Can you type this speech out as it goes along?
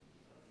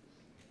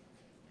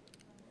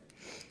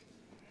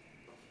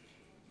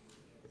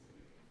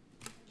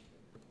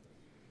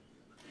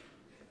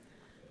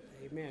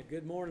Amen.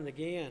 Good morning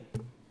again.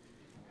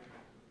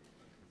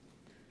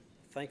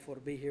 Thankful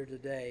to be here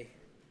today.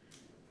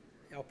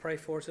 Y'all pray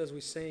for us as we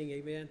sing.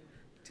 Amen.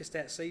 Just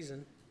that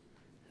season.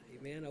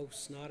 Amen. Oh,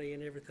 snotty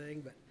and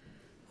everything. But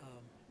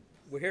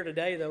we're here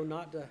today, though,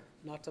 not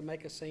to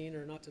make a scene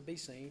or not to be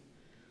seen,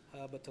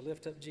 but to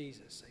lift up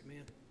Jesus.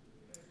 Amen.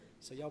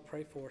 So y'all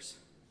pray for us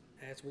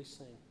as we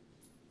sing.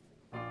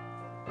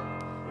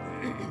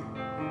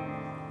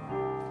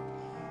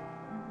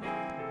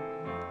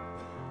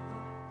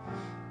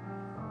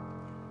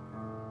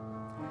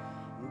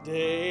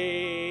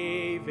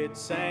 David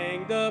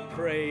sang the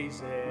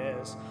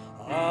praises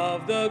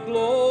of the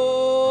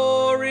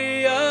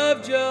glory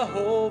of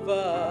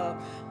Jehovah.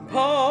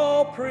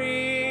 Paul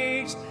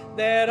preached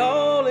that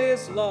all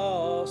is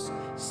lost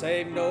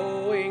save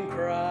knowing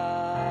Christ.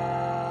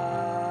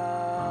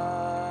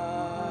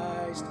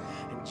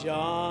 And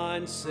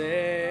John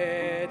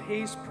said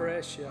he's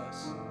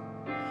precious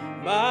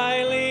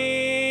by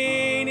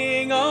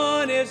leaning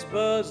on his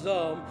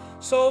bosom.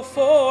 So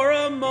for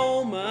a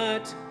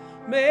moment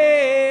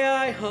may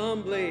I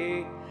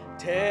humbly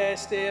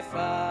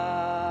testify.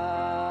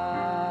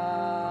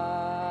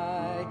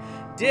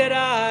 Did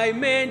I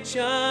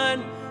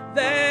mention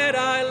that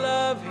I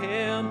love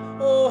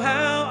him? Oh,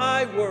 how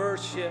I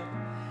worship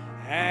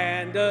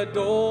and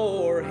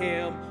adore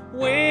him.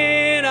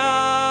 When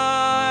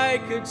I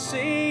could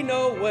see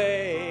no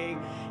way,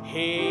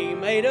 he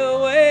made a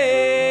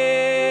way.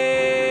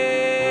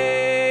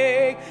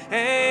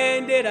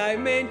 And did I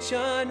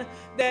mention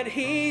that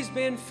he's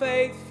been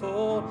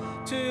faithful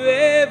to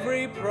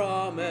every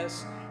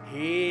promise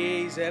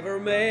he's ever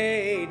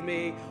made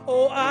me?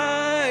 Oh,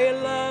 I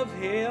love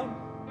him.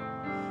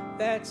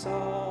 That's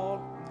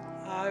all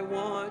I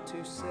want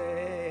to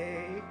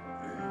say.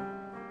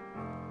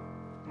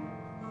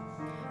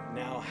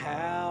 Now,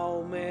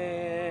 how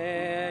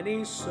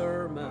many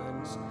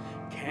sermons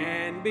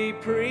can be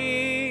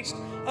preached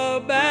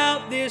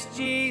about this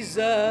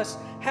Jesus?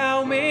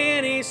 How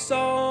many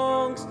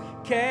songs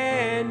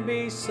can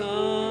be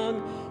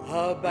sung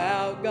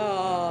about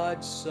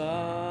God's Son?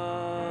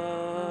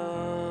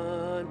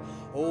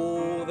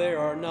 Oh, there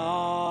are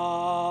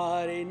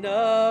not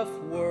enough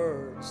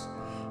words,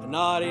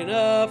 not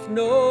enough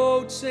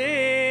notes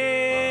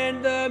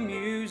in the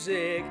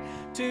music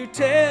to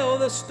tell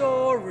the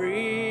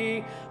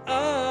story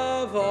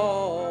of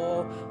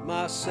all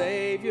my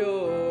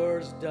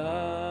Savior's done.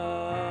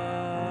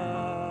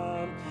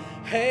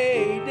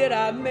 Hey, did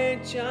I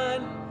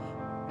mention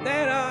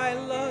that I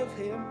love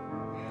him?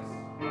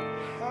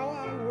 How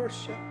I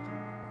worship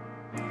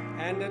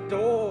and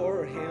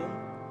adore him.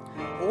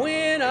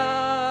 When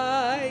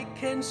I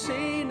can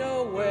see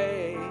no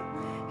way,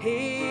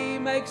 he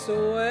makes a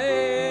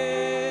way.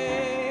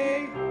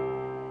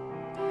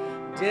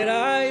 Did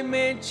I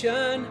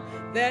mention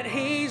that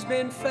he's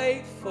been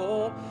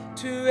faithful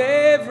to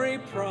every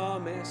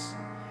promise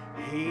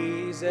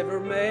he's ever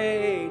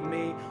made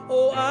me?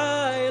 Oh,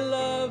 I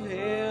love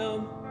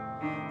him.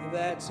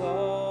 That's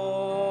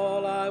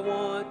all I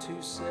want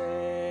to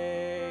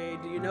say.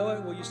 Do you know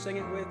it? Will you sing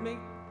it with me?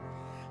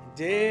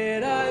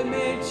 Did I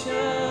mention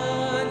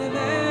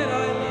that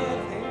I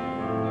love him?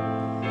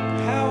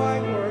 How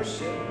I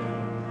worship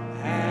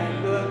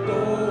and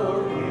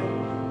adore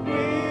him.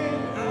 When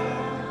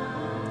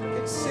I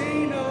could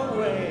see no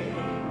way,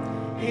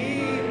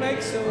 he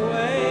makes a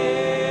way.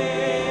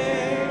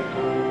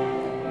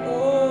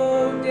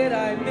 Oh, did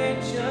I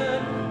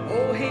mention,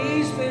 oh,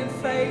 he's been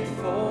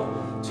faithful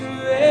to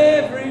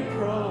every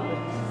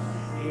promise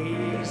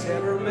he's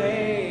ever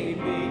made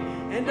me,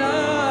 and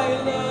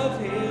I love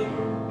him.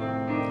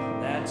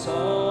 That's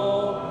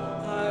all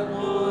I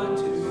want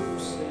to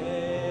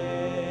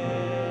say.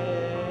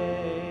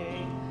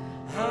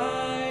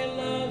 I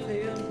love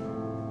him.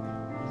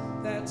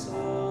 That's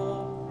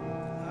all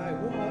I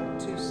want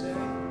to say.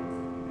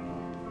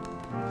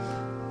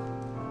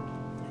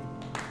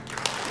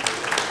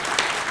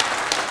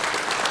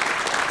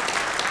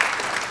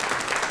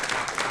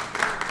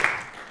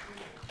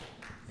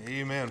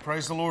 Amen.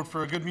 Praise the Lord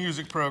for a good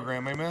music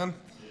program. Amen.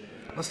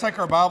 Let's take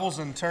our Bibles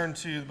and turn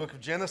to the book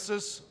of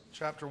Genesis,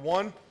 chapter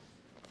 1.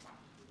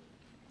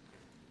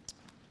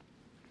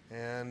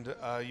 And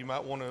you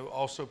might want to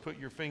also put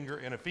your finger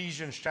in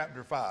Ephesians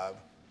chapter 5.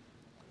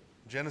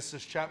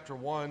 Genesis chapter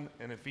 1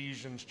 and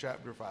Ephesians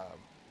chapter 5.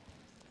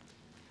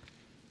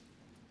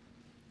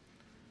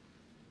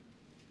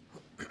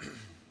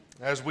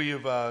 As we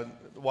have,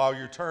 while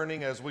you're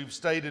turning, as we've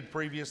stated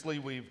previously,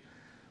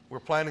 we're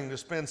planning to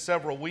spend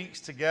several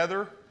weeks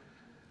together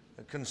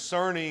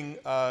concerning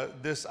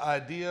this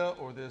idea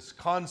or this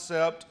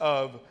concept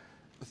of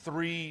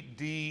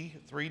 3D,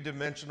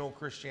 three-dimensional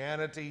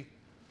Christianity,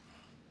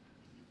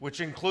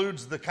 which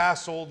includes the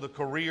castle, the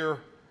career,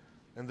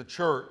 and the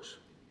church.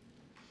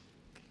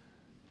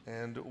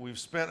 And we've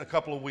spent a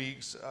couple of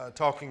weeks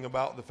talking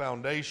about the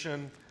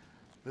foundation.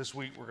 This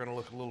week we're going to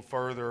look a little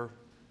further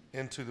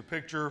into the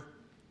picture.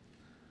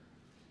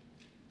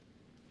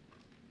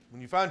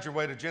 When you find your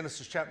way to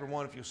Genesis chapter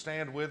 1, if you'll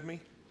stand with me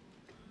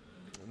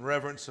in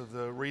reverence of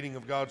the reading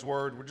of God's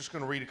Word, we're just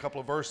going to read a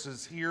couple of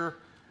verses here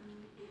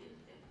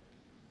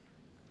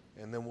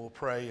and then we'll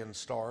pray and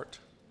start.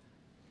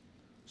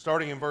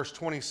 Starting in verse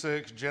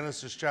 26,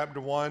 Genesis chapter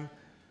 1.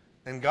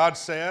 And God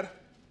said,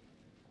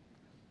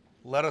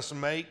 "Let us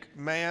make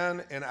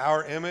man in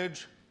our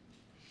image,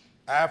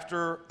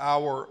 after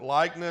our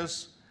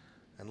likeness,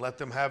 and let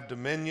them have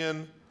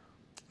dominion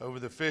over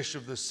the fish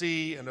of the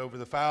sea, and over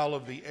the fowl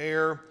of the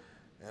air,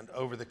 and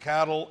over the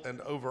cattle,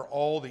 and over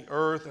all the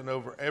earth, and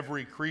over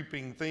every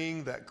creeping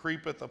thing that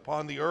creepeth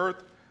upon the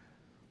earth."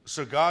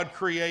 So God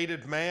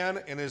created man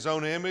in his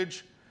own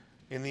image.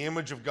 In the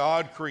image of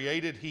God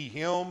created he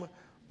him,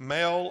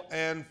 male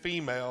and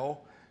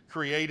female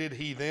created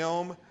he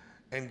them.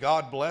 And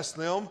God blessed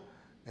them.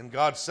 And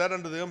God said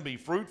unto them, "Be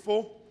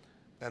fruitful,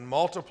 and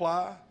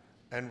multiply,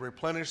 and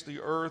replenish the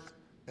earth,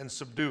 and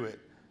subdue it,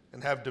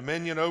 and have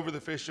dominion over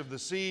the fish of the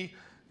sea,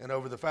 and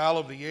over the fowl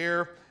of the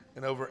air,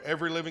 and over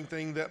every living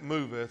thing that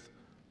moveth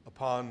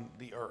upon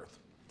the earth."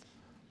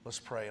 Let's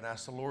pray and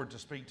ask the Lord to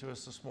speak to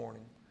us this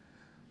morning.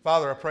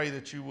 Father, I pray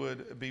that you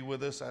would be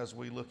with us as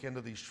we look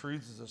into these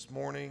truths this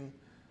morning,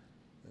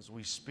 as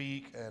we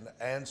speak and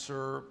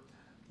answer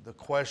the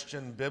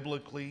question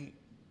biblically,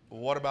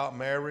 what about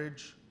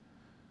marriage?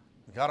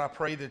 God, I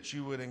pray that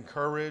you would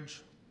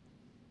encourage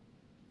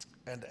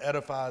and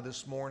edify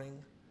this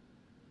morning.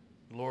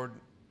 Lord,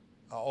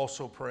 I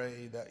also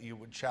pray that you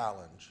would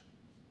challenge,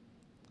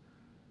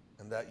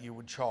 and that you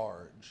would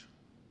charge,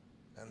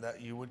 and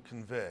that you would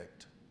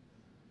convict.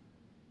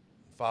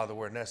 Father,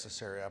 where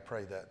necessary, I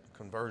pray that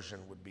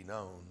conversion would be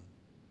known.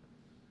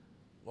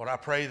 Lord, I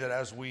pray that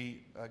as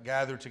we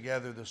gather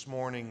together this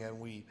morning and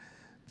we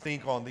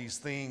think on these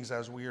things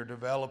as we are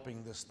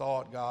developing this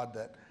thought, God,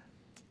 that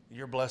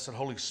your blessed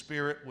Holy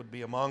Spirit would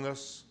be among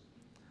us,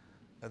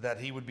 that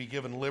he would be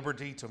given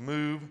liberty to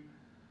move,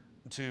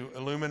 to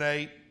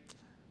illuminate,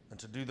 and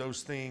to do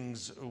those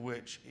things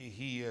which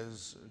he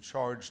is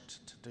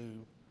charged to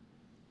do.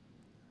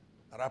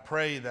 And I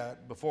pray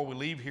that before we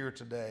leave here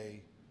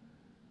today,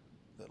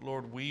 that,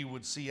 Lord, we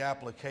would see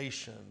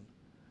application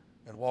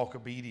and walk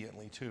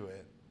obediently to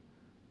it.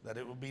 That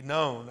it would be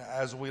known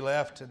as we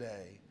left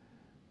today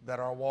that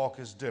our walk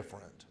is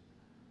different.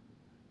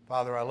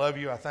 Father, I love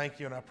you, I thank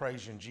you, and I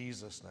praise you in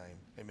Jesus' name.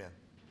 Amen.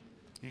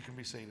 You can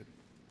be seated.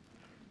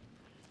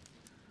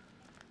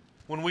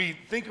 When we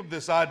think of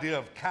this idea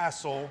of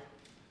castle,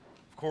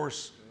 of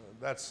course,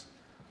 that's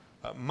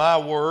my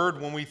word.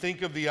 When we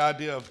think of the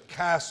idea of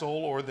castle,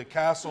 or the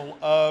castle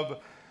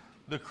of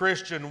the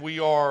Christian, we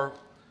are,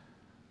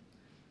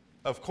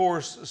 of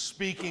course,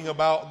 speaking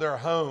about their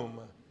home,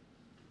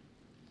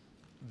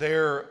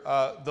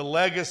 the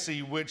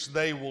legacy which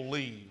they will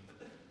leave.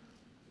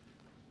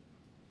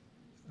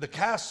 The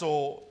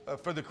castle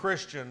for the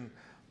Christian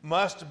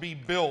must be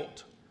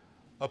built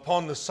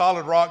upon the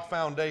solid rock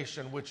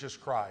foundation, which is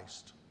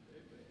Christ.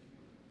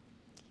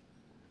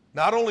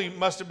 Not only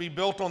must it be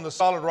built on the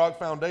solid rock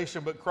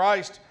foundation, but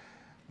Christ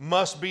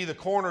must be the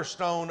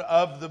cornerstone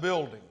of the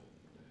building.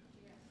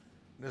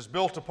 It is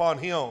built upon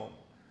him.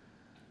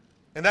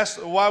 And that's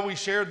why we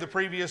shared the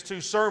previous two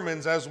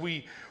sermons, as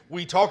we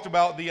talked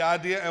about the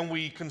idea and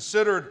we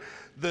considered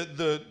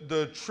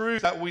the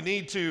truth that we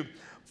need to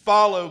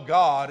follow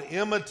God,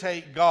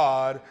 imitate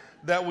God,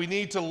 that we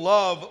need to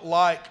love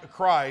like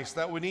Christ,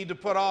 that we need to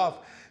put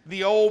off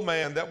the old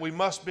man, that we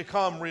must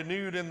become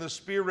renewed in the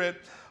spirit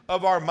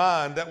of our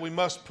mind, that we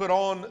must put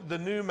on the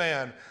new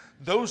man.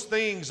 Those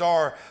things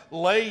are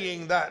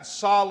laying that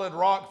solid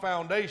rock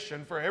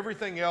foundation for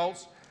everything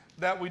else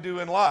that we do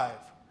in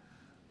life.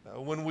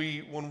 When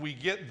we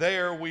get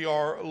there, we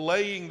are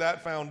laying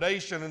that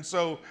foundation. And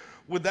so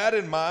with that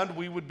in mind,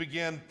 we would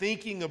begin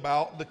thinking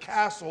about the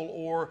castle,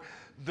 or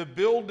the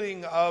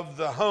building of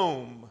the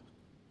home.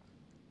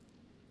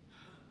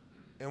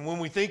 And when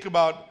we think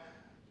about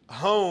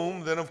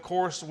home, then of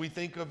course we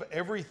think of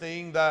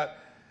everything that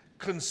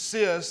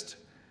consists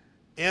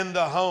in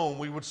the home.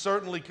 We would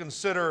certainly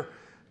consider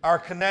our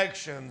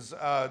connections,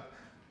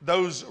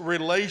 those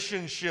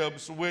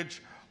relationships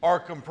which are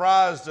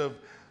comprised of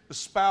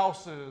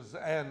spouses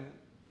and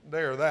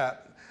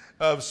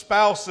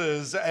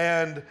spouses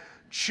and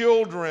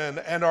children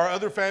and our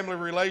other family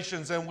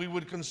relations. And we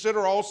would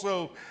consider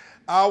also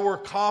our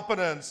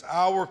competence,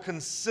 our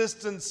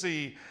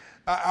consistency,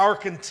 our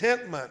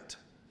contentment,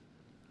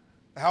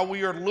 how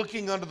we are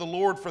looking unto the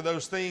Lord for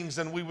those things.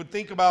 And we would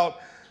think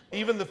about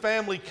even the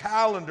family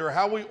calendar,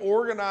 how we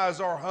organize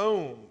our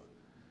home,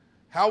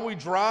 how we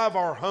drive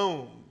our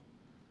home,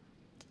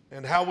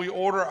 and how we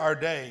order our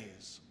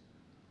days.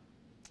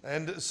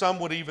 And some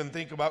would even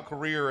think about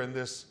career in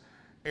this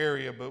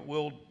area, but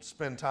we'll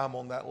spend time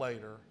on that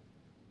later.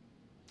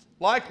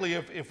 Likely,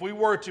 if we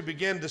were to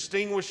begin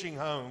distinguishing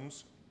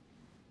homes,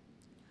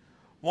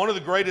 one of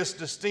the greatest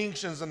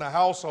distinctions in the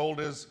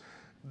household is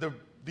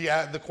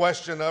the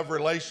question of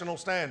relational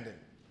standing.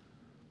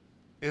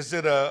 Is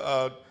it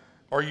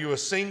are you a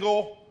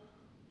single?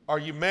 Are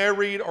you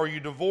married? Are you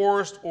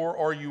divorced? Or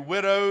are you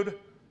widowed?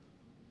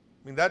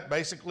 I mean, that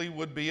basically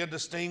would be a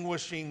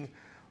distinguishing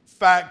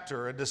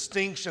factor, a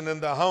distinction in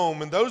the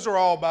home. And those are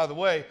all, by the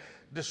way,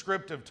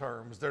 descriptive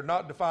terms. They're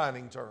not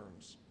defining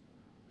terms.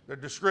 They're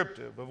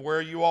descriptive of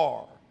where you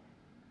are.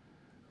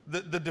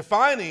 The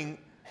defining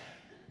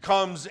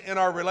comes in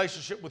our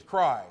relationship with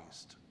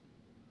Christ.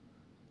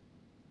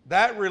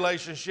 That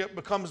relationship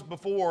becomes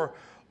before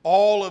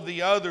all of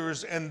the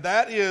others, and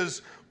that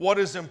is what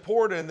is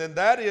important, and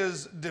that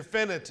is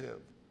definitive.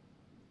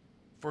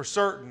 For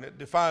certain, it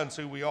defines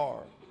who we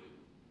are.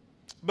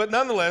 But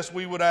nonetheless,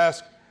 we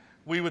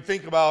would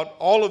think about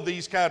all of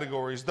these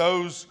categories,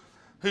 those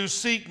who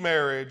seek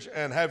marriage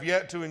and have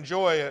yet to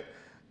enjoy it,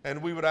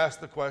 and we would ask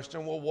the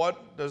question, well,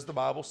 what does the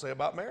Bible say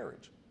about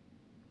marriage?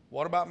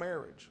 What about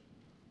marriage?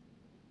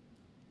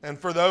 And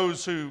for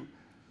those who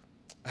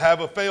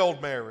have a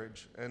failed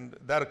marriage, and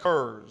that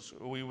occurs,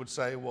 we would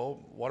say, well,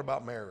 what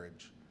about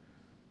marriage?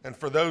 And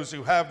for those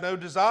who have no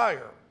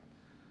desire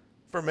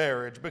for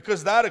marriage,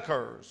 because that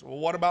occurs, well,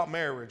 what about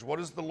marriage? What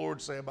does the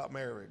Lord say about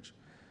marriage?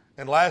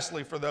 And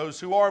lastly, for those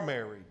who are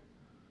married,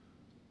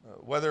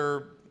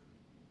 whether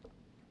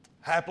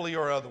happily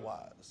or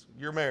otherwise,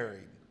 you're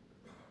married.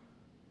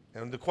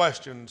 And the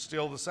question is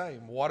still the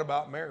same. What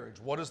about marriage?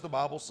 What does the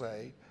Bible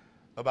say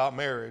about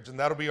marriage? And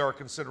that'll be our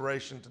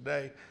consideration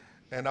today.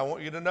 And I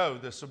want you to know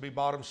this will be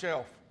bottom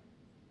shelf.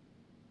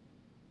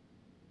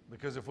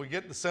 Because if we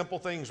get the simple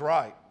things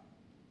right,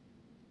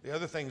 the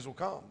other things will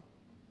come.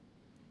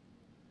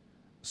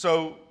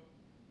 So,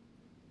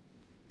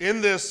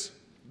 in this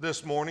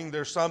morning,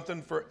 there's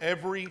something for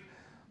every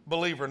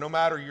believer, no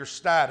matter your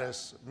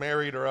status,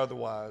 married or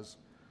otherwise.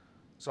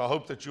 So I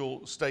hope that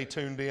you'll stay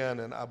tuned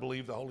in, and I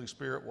believe the Holy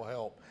Spirit will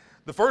help.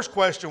 The first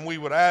question we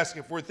would ask,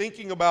 if we're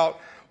thinking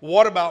about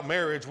what about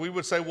marriage, we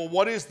would say, well,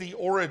 what is the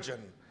origin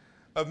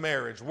of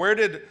marriage? Where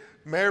did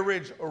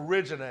marriage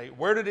originate?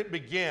 Where did it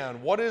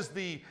begin? What is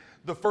the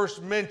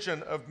first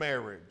mention of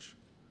marriage?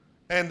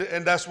 And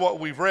that's what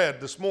we've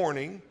read this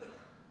morning.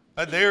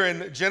 There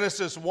in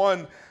Genesis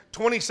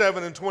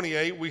 1:27 and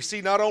 28, we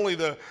see not only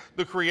the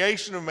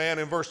creation of man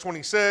in verse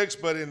 26,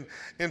 but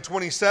in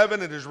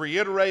 27 it is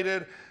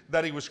reiterated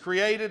that he was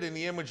created in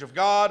the image of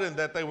God and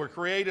that they were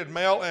created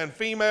male and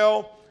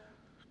female.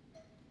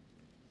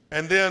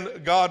 And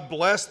then God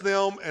blessed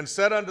them and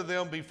said unto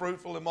them, be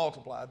fruitful and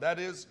multiply. That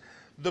is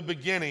the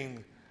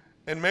beginning.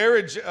 And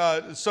marriage,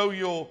 so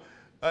you'll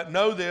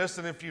know this,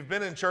 and if you've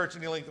been in church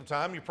any length of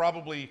time, you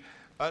probably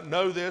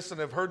know this and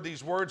have heard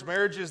these words.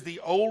 Marriage is the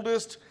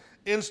oldest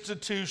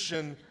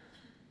institution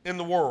in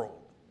the world.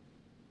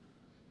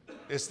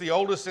 It's the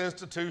oldest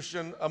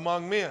institution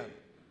among men,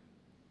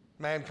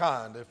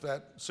 mankind, if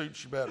that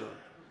suits you better.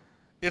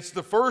 It's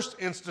the first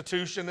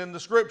institution in the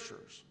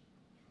Scriptures.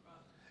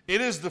 It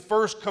is the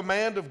first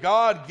command of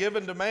God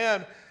given to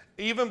man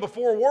even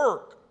before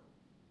work.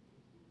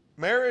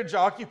 Marriage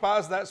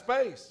occupies that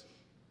space.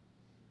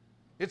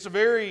 It's a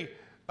very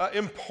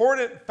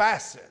important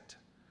facet,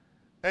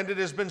 and it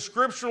has been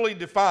scripturally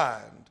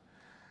defined.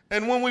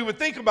 And when we would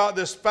think about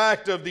this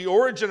fact of the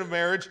origin of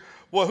marriage,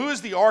 well, who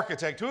is the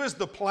architect? Who is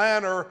the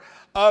planner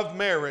of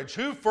marriage?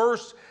 Who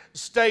first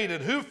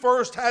stated? Who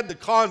first had the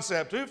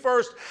concept? Who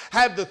first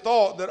had the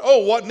thought that,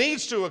 oh, what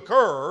needs to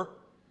occur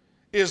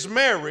is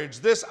marriage,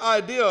 this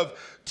idea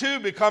of two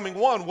becoming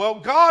one? Well,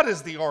 God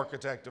is the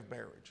architect of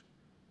marriage.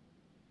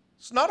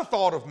 It's not a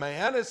thought of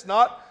man. It's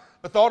not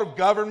a thought of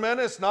government.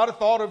 It's not a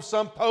thought of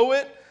some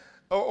poet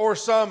or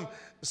some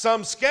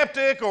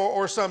skeptic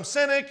or some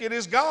cynic. It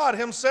is God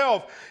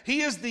himself.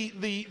 He is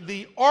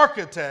the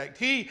architect.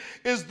 He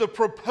is the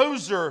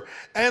proposer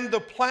and the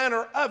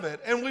planner of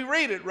it. And we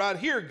read it right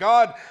here.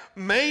 God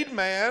made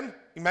man.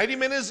 He made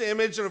him in his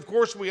image. And of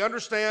course we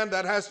understand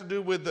that has to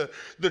do with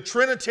the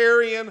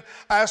Trinitarian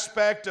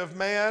aspect of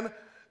man.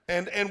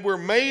 And we're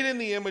made in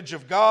the image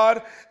of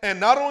God. And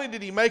not only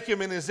did he make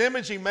him in his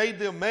image, he made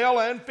them male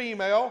and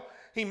female.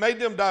 He made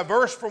them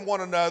diverse from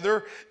one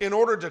another in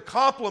order to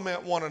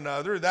complement one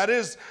another. That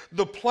is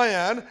the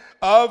plan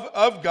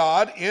of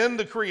God in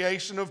the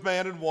creation of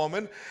man and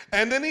woman.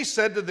 And then he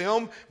said to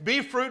them,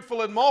 be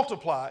fruitful and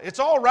multiply. It's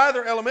all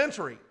rather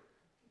elementary.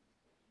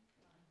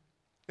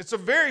 It's a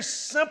very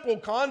simple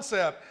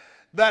concept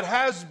that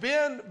has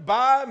been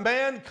by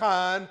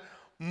mankind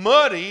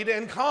muddied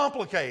and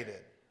complicated.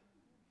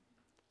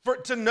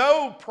 To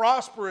no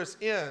prosperous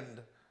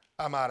end,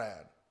 I might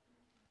add.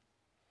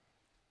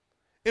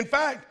 In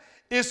fact,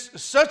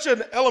 it's such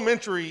an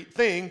elementary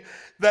thing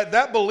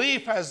that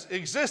belief has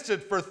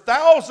existed for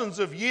thousands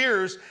of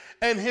years,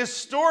 and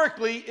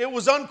historically it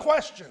was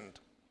unquestioned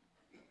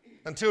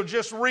until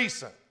just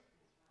recent.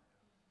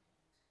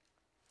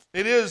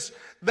 It is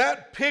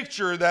that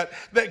picture that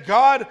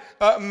God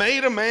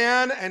made a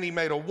man and he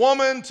made a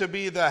woman to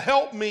be the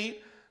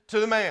helpmeet to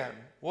the man.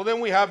 Well,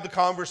 then we have the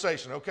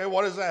conversation. Okay,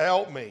 what does that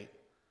helpmeet?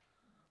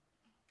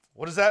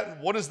 What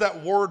does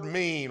that word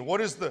mean?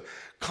 What is the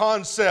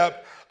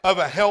concept of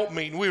a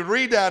helpmeet? And we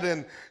read that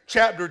in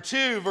chapter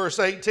 2, verse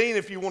 18,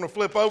 if you want to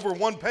flip over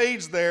one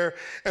page there.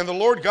 And the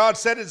Lord God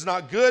said, it's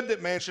not good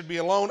that man should be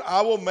alone.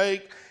 I will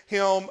make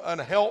him an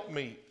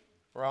helpmeet.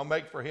 Or I'll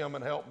make for him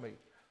an helpmeet.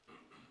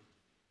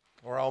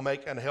 Or I'll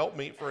make an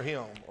helpmeet for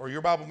him. Or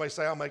your Bible may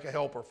say, I'll make a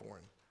helper for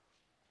him.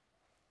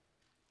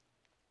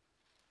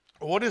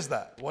 What is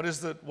that? What is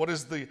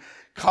the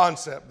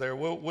concept there?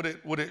 Well,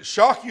 would it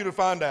shock you to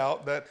find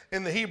out that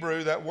in the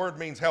Hebrew that word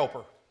means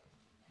helper?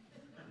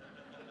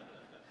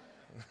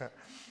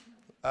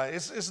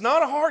 It's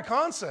not a hard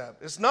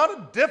concept. It's not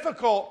a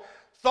difficult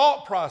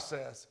thought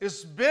process.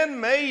 It's been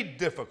made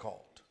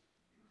difficult.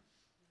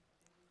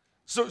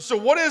 So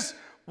what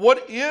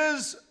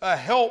is a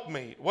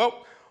helpmeet?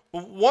 Well,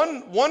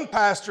 one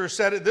pastor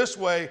said it this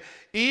way: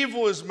 Eve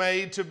was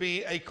made to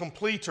be a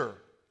completer,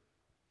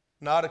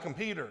 not a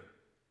competer.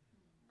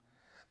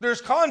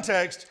 There's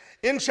context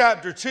in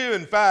chapter 2.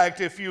 In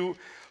fact, if you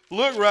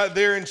look right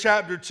there in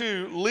chapter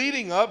 2,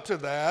 leading up to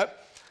that,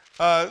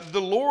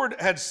 the Lord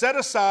had set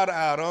aside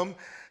Adam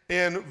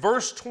in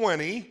verse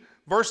 20,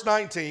 verse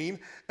 19,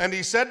 and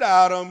he said to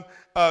Adam,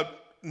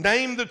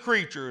 name the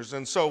creatures.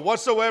 And so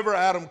whatsoever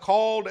Adam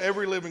called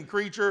every living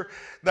creature,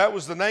 that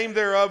was the name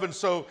thereof. And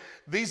so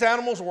these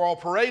animals were all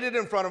paraded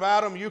in front of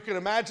Adam. You can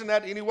imagine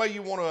that any way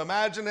you want to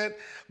imagine it,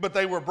 but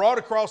they were brought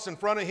across in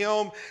front of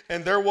him,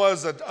 and there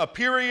was a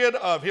period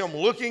of him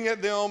looking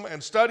at them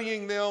and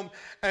studying them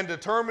and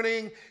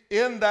determining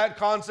in that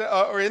concept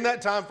or in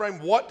that time frame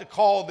what to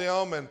call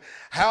them and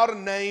how to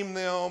name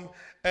them.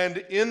 And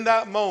in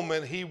that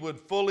moment, he would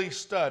fully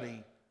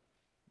study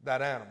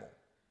that animal.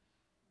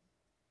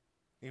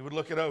 He would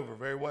look it over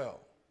very well.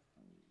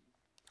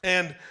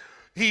 And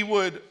he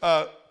would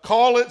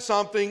call it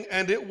something,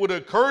 and it would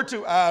occur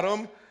to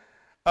Adam,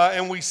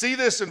 and we see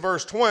this in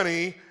verse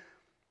 20,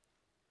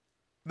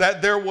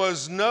 that there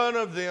was none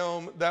of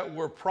them that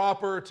were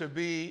proper to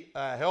be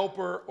a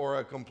helper or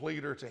a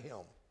completer to him.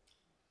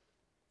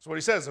 That's what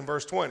he says in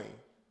verse 20.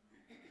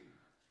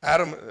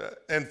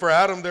 And for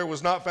Adam there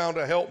was not found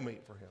a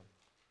helpmeet for him.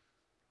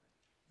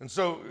 And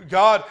so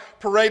God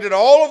paraded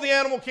all of the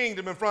animal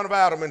kingdom in front of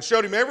Adam and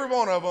showed him every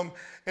one of them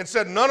and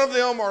said, none of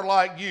them are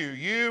like you.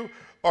 You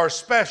are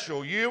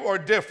special. You are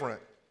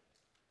different.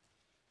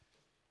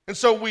 And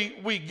so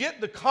we get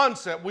the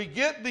concept. We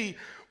get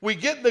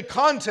the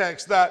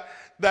context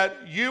that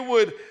you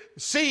would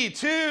see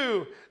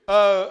two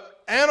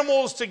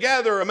animals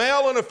together, a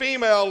male and a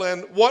female,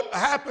 and what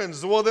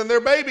happens? Well, then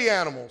they're baby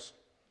animals.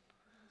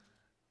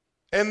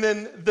 And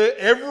then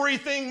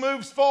everything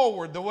moves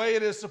forward the way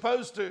it is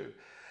supposed to.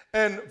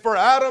 And for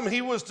Adam,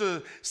 he was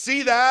to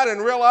see that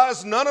and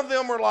realize none of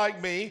them are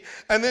like me.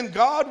 And then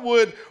God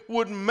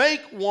would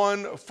make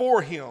one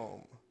for him.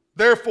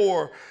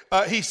 Therefore,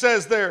 he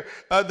says there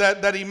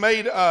that he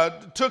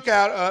took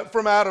out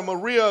from Adam a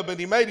rib, and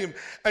he made him.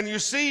 And you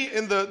see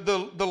in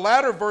the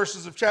latter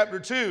verses of chapter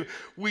 2,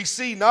 we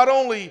see not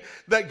only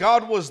that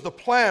God was the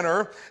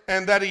planner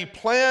and that he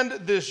planned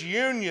this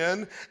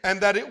union and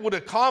that it would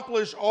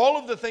accomplish all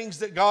of the things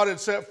that God had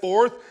set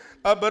forth,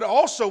 but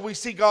also we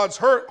see God's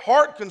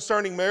heart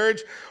concerning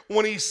marriage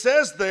when he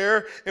says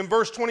there in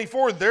verse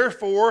 24,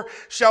 therefore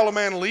shall a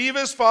man leave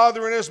his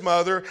father and his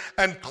mother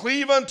and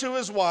cleave unto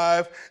his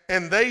wife,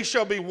 and they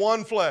shall be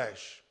one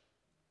flesh.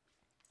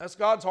 That's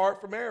God's heart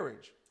for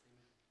marriage.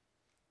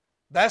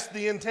 That's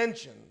the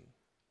intention.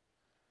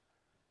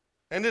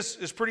 And this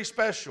is pretty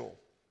special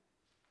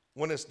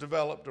when it's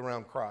developed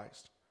around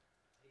Christ.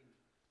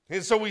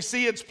 And so we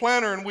see its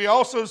planner, and we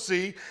also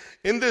see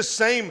in this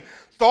same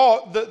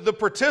thought the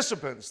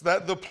participants,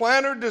 that the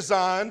planner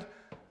designed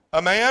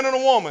a man and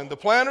a woman. The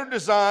planner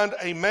designed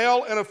a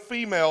male and a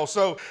female.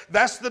 So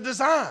that's the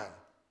design.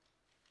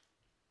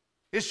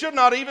 It should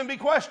not even be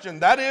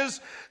questioned. That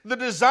is the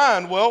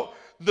design. Well,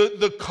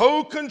 the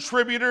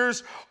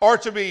co-contributors are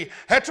to be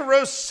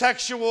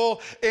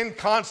heterosexual in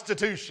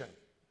constitution.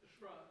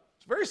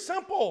 It's very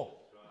simple.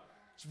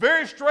 It's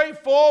very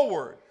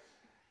straightforward.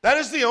 That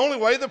is the only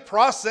way the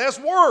process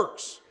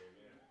works.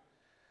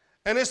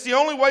 And it's the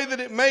only way that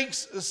it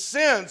makes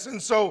sense.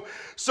 And so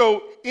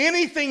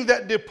anything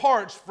that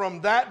departs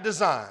from that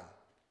design,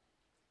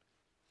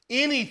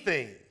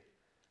 anything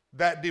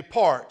that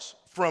departs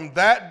from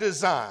that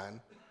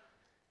design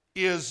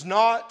is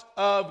not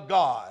of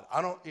God.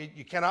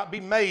 You cannot be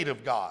made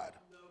of God.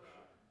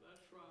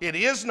 It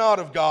is not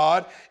of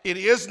God. It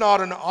is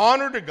not an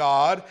honor to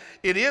God.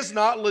 It is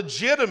not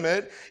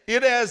legitimate.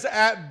 It is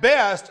at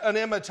best an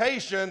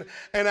imitation,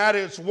 and at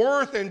its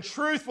worth and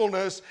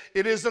truthfulness,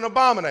 it is an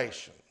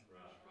abomination.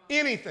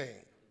 Anything.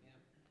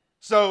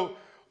 So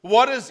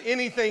what does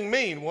anything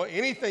mean? Well,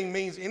 anything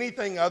means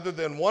anything other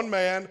than one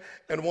man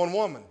and one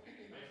woman.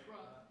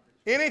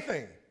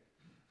 Anything.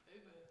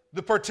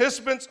 The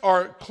participants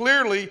are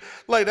clearly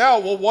laid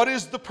out. Well, what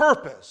is the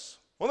purpose?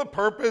 Well, the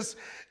purpose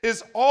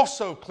is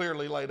also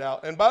clearly laid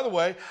out. And by the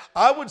way,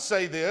 I would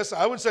say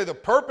the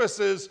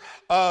purposes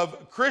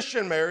of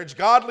Christian marriage,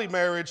 godly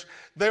marriage,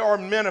 they are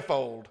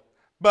manifold.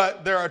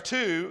 But there are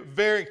two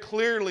very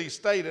clearly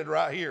stated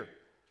right here.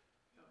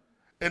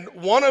 And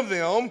one of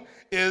them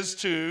is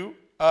to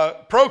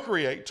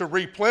procreate, to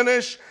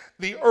replenish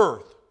the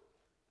earth.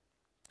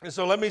 And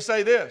so let me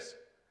say this,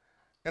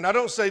 and I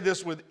don't say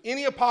this with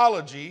any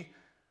apology.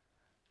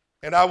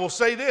 And I will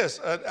say this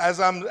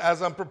as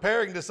I'm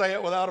preparing to say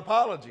it without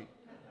apology.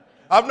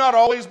 I've not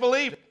always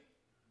believed it,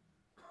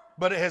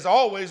 but it has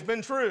always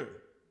been true.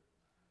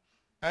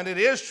 and it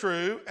is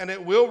true, and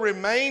it will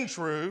remain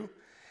true,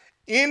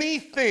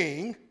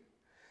 anything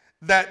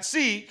that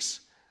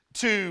seeks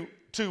to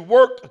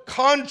work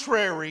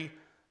contrary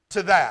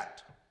to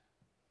that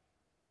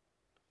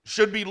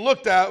should be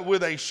looked at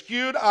with a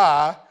skewed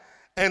eye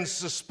and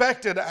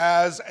suspected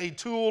as a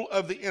tool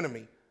of the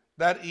enemy.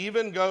 That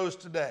even goes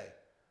today.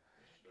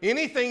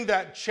 Anything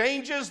that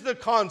changes the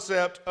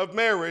concept of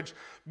marriage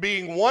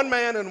being one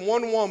man and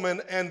one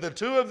woman and the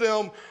two of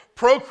them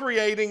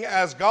procreating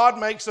as God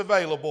makes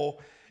available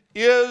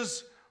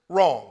is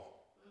wrong.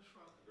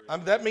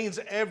 That means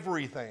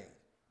everything.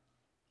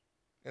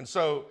 And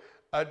so,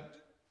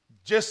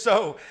 just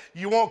so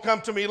you won't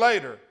come to me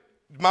later,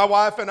 my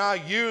wife and I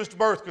used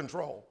birth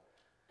control.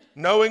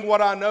 Knowing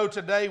what I know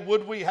today,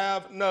 would we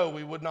have? No,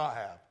 we would not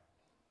have.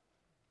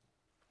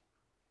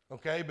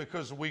 Okay,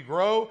 because we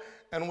grow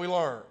and we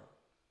learn.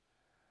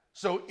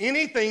 So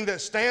anything that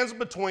stands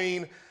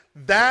between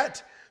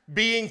that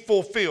being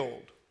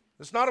fulfilled,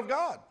 it's not of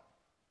God.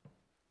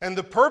 And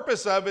the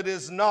purpose of it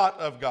is not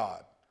of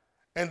God.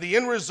 And the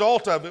end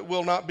result of it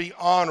will not be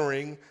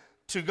honoring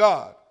to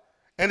God.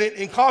 And it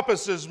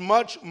encompasses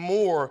much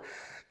more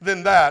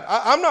than that.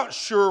 I'm not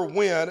sure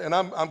when, and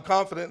I'm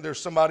confident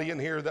there's somebody in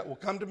here that will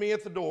come to me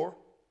at the door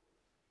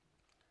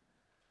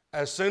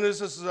as soon as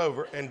this is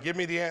over and give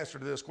me the answer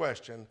to this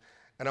question.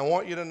 And I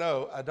want you to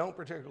know I don't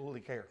particularly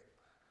care.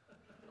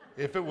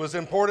 If it was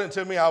important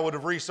to me, I would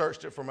have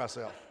researched it for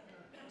myself.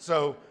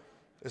 So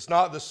it's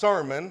not the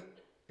sermon,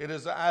 it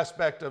is an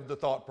aspect of the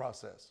thought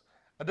process.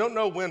 I don't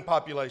know when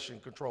population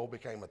control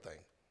became a thing.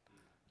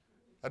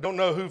 I don't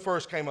know who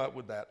first came up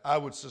with that. I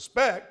would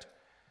suspect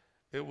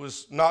it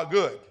was not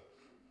good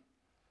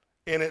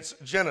in its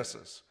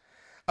genesis.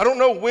 I don't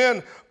know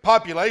when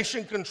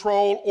population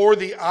control or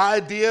the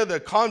idea, the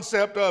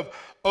concept of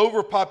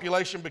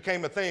overpopulation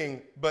became a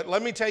thing, but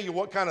let me tell you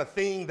what kind of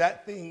thing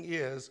that thing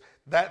is.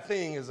 That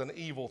thing is an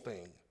evil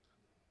thing.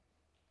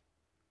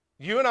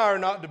 You and I are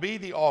not to be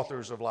the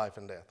authors of life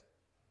and death.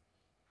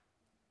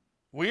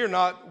 We're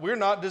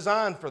not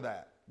designed for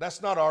that.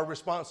 That's not our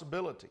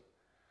responsibility.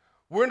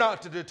 We're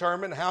not to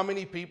determine how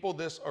many people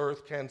this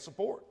earth can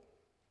support.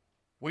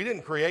 We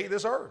didn't create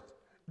this earth.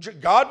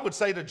 God would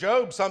say to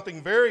Job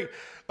something very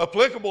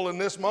applicable in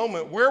this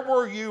moment. Where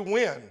were you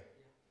when?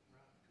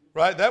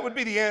 Right? That would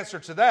be the answer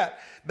to that.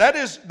 That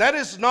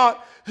is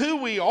not who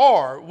we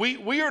are.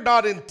 We are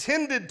not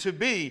intended to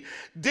be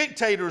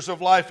dictators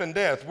of life and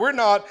death. We're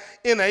not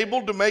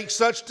enabled to make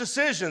such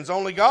decisions.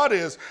 Only God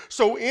is.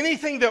 So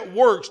anything that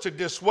works to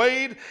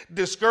dissuade,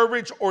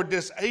 discourage, or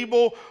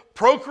disable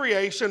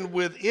procreation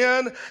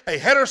within a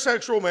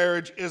heterosexual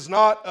marriage is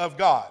not of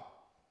God.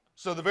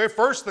 So the very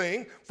first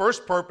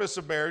purpose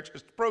of marriage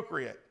is to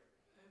procreate,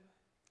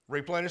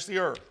 replenish the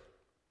earth.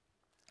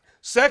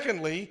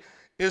 Secondly,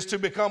 is to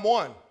become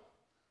one.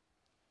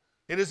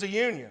 It is a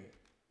union.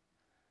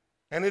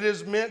 And it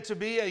is meant to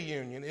be a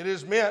union. It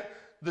is meant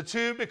the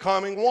two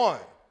becoming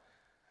one.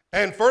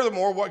 And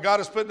furthermore, what God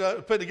has put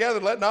together,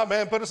 let not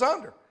man put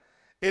asunder.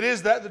 It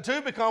is that the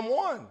two become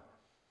one.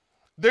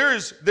 There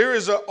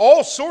is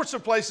all sorts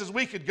of places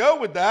we could go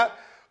with that,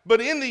 but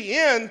in the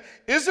end,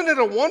 isn't it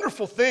a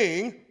wonderful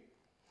thing?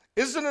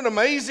 Isn't it an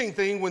amazing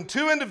thing when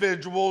two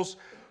individuals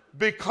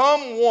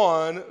become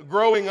one,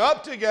 growing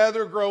up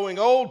together, growing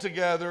old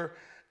together,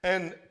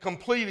 and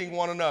completing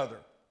one another?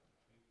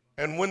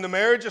 And when the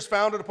marriage is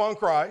founded upon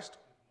Christ,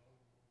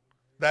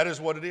 that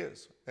is what it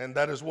is, and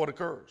that is what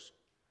occurs.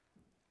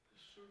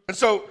 And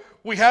so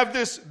we have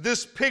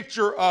this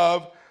picture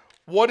of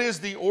what is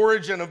the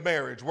origin of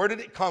marriage? Where did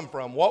it come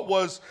from? What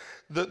was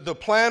the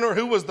planner?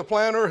 Who was the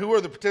planner? Who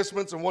are the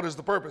participants? And what is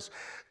the purpose?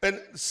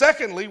 And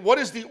secondly, what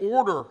is the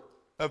order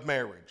of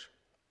marriage?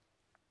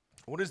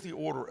 What is the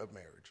order of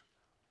marriage?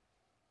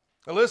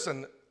 Now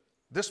listen,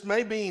 this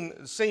may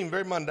seem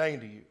very mundane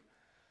to you.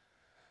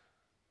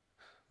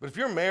 But if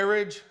your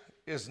marriage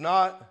is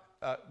not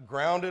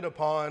grounded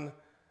in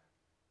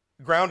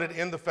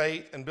the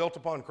faith and built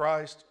upon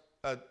Christ,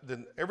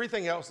 then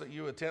everything else that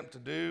you attempt to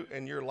do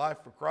in your life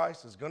for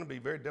Christ is going to be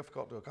very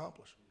difficult to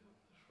accomplish.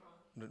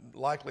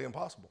 Likely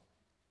impossible.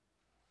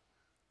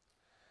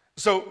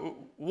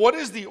 So what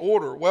is the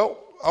order? Well,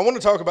 I want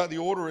to talk about the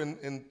order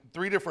in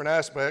three different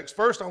aspects.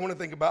 First, I want to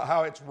think about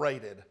how it's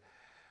rated.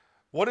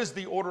 What is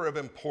the order of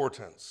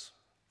importance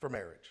for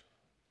marriage?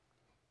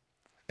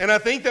 And I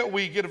think that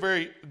we get a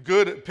very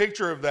good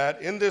picture of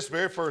that in this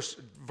very first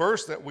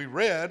verse that we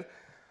read,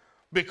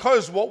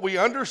 because what we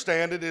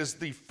understand it is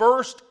the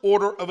first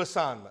order of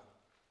assignment.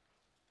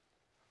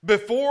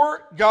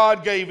 Before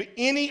God gave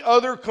any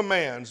other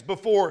commands,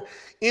 before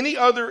any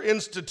other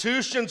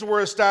institutions were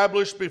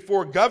established,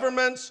 before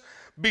governments,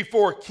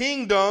 before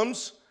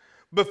kingdoms,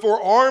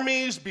 before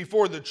armies,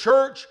 before the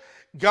church,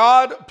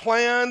 God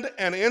planned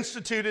and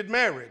instituted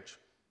marriage.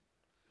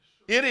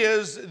 It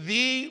is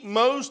the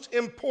most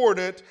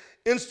important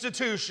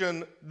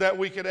institution that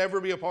we could ever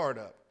be a part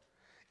of.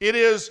 It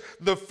is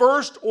the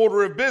first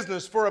order of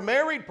business for a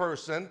married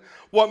person.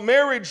 What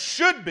marriage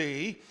should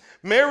be,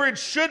 Marriage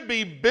should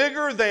be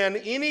bigger than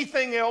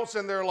anything else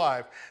in their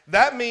life.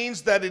 That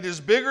means that it is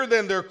bigger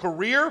than their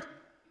career.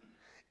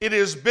 It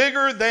is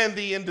bigger than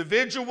the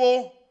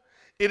individual.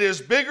 It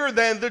is bigger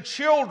than the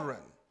children.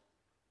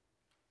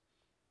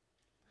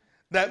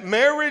 That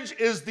marriage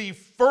is the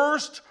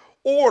first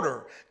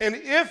order. And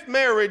if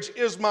marriage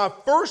is my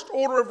first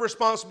order of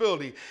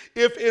responsibility,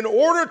 if in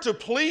order to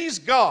please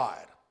God,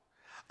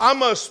 I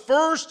must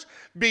first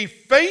be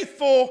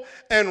faithful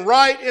and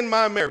right in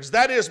my marriage,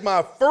 that is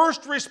my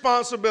first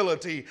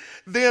responsibility,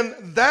 then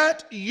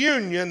that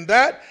union,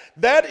 that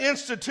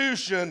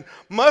institution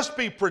must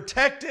be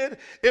protected,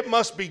 it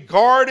must be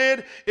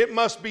guarded, it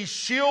must be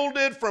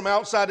shielded from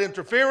outside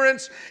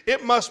interference,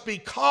 it must be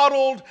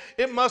coddled,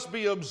 it must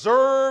be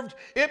observed.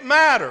 It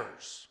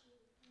matters.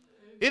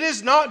 It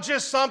is not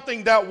just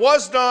something that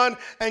was done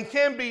and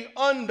can be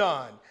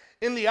undone.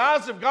 In the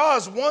eyes of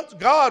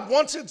God,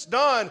 once it's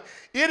done,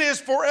 it is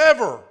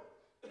forever.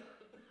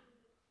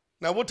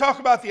 Now, we'll talk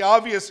about the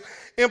obvious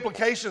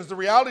implications, the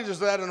realities of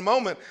that in a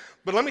moment.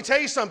 But let me tell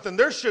you something.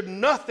 There should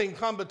nothing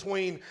come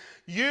between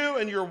you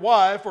and your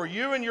wife or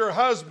you and your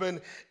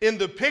husband in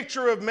the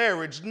picture of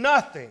marriage.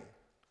 Nothing.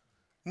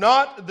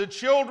 Not the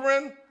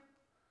children,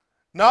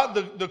 not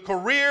the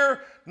career,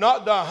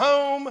 not the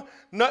home,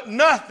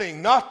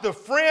 nothing. Not the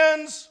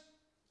friends.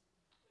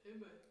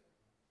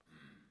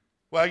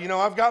 Well, you know,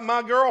 I've got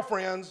my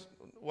girlfriends.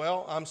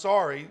 Well, I'm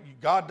sorry.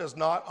 God does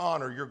not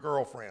honor your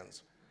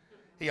girlfriends.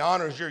 He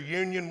honors your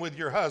union with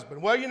your husband.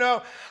 Well, you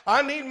know,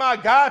 I need my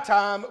guy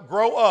time.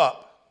 Grow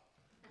up.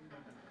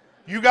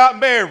 You got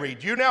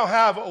married. You now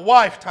have a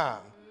wife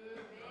time.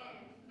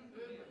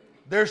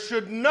 There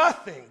should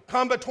nothing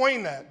come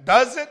between that.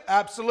 Does it?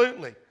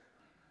 Absolutely.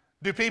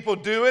 Do people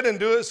do it and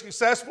do it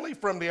successfully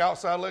from the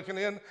outside looking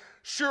in?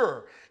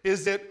 Sure.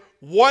 Is it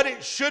what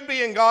it should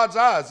be in God's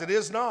eyes? It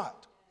is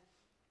not.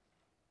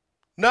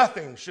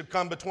 Nothing should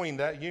come between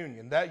that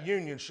union. That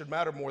union should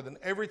matter more than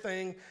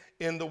everything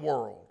in the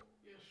world.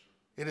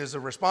 It is a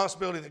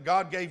responsibility that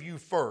God gave you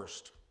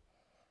first.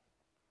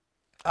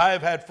 I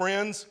have had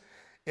friends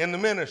in the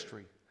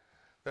ministry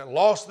that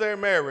lost their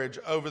marriage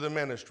over the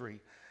ministry,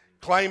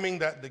 claiming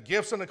that the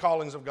gifts and the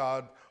callings of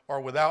God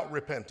are without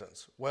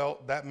repentance.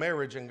 Well, that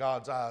marriage in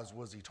God's eyes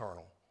was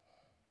eternal.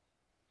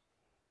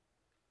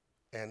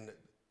 And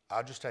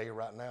I'll just tell you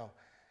right now,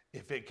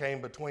 if it came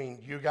between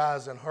you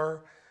guys and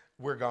her,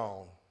 we're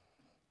gone.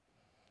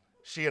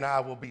 She and I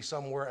will be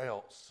somewhere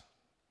else.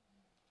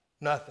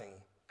 Nothing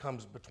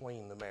comes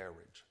between the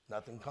marriage.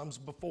 Nothing comes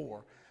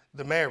before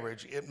the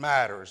marriage. It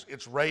matters.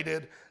 It's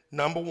rated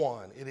number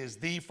one. It is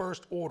the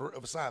first order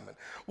of assignment.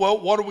 Well,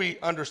 what do we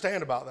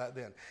understand about that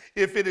then?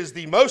 If it is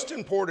the most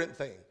important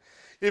thing,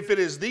 if it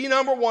is the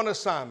number one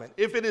assignment,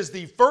 if it is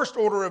the first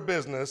order of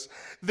business,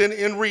 then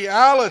in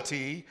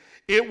reality,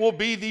 it will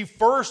be the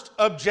first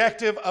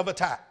objective of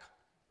attack.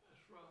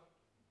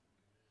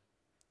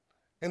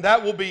 And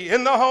that will be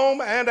in the home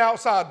and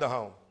outside the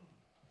home.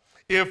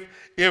 If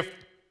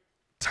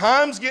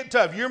times get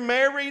tough, you're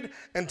married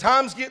and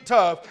times get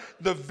tough,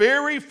 the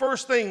very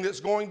first thing that's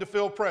going to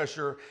feel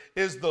pressure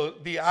is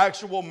the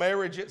actual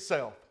marriage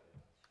itself.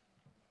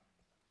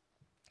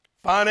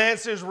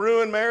 Finances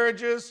ruin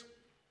marriages.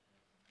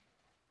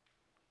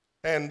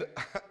 And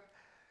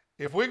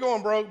if we're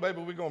going broke,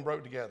 baby, we're going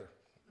broke together.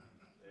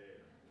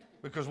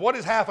 Because what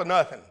is half of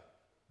nothing?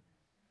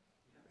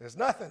 It's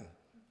nothing.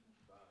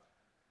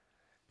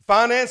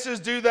 Finances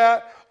do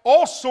that.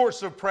 All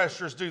sorts of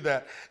pressures do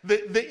that.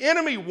 The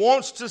enemy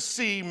wants to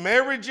see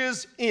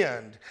marriages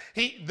end.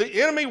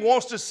 The enemy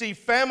wants to see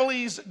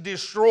families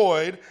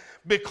destroyed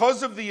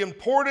because of the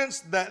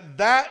importance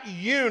that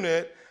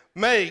unit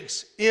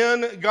makes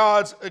in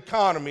God's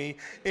economy,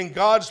 in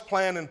God's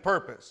plan and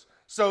purpose.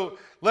 So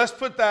let's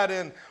put that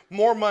in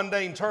more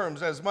mundane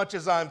terms, as much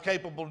as I'm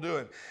capable of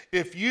doing.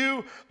 If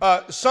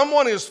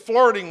someone is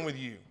flirting with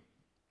you,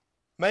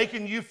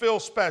 making you feel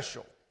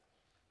special,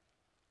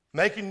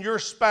 making your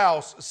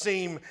spouse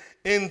seem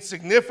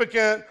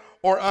insignificant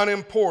or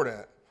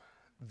unimportant,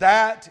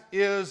 that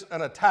is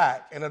an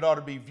attack, and it ought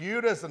to be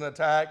viewed as an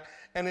attack,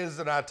 and it is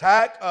an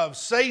attack of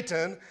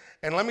Satan.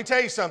 And let me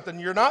tell you something,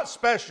 you're not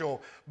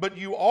special, but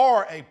you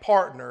are a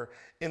partner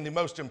in the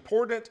most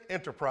important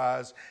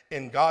enterprise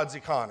in God's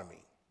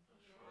economy.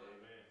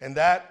 Amen. And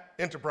that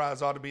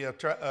enterprise ought to be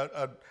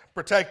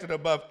protected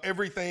above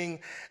everything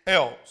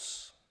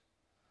else.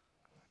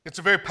 It's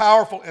a very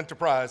powerful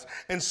enterprise,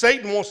 and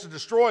Satan wants to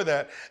destroy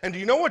that. And do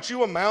you know what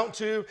you amount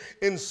to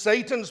in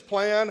Satan's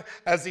plan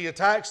as he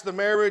attacks the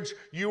marriage?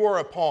 You are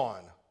a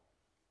pawn.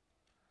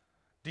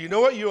 Do you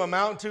know what you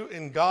amount to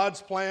in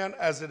God's plan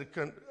as it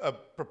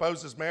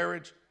proposes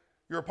marriage?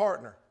 You're a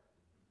partner.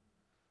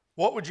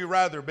 What would you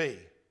rather be?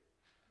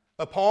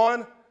 A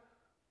pawn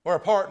or a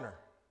partner?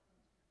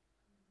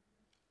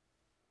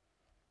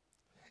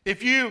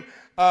 If you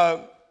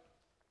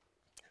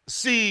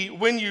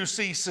when you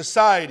see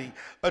society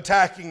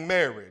attacking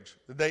marriage,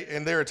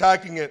 and they're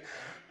attacking it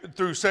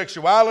through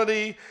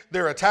sexuality.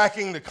 They're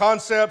attacking the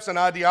concepts and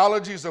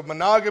ideologies of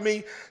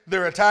monogamy.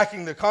 They're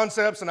attacking the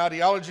concepts and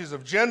ideologies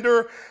of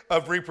gender,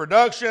 of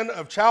reproduction,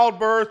 of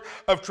childbirth,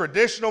 of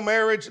traditional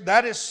marriage.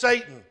 That is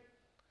Satan.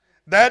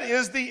 That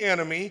is the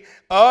enemy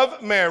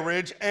of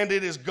marriage, and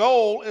his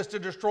goal is to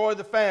destroy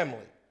the family.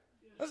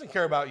 It doesn't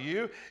care about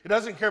you. It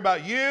doesn't care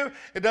about you.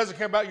 It doesn't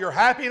care about your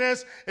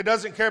happiness. It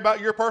doesn't care about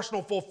your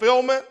personal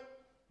fulfillment.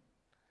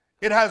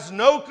 It has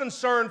no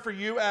concern for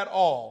you at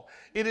all.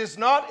 It is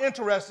not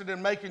interested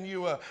in making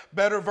you a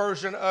better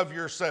version of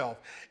yourself.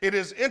 It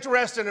is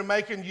interested in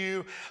making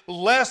you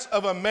less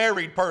of a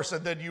married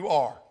person than you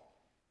are.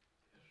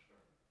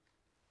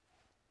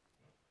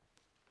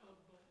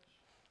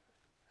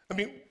 I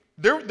mean,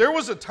 there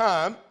was a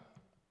time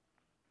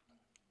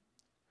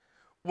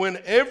when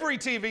every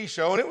TV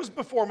show, and it was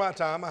before my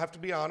time, I have to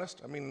be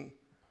honest. I mean,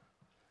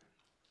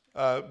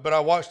 but I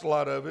watched a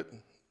lot of it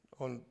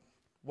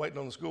waiting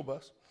on the school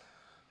bus.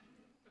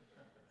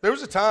 There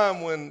was a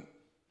time when,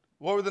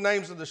 what were the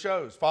names of the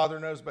shows? Father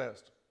Knows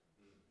Best.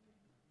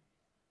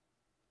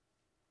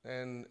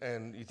 And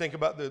you think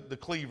about the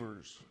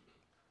Cleavers,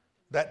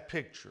 that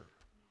picture.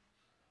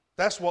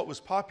 That's what was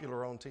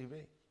popular on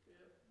TV.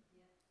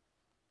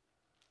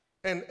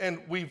 And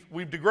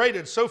we've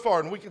degraded so far,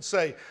 and we could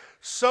say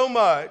so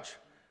much,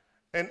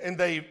 and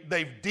they've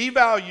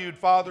devalued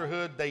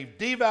fatherhood, they've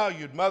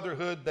devalued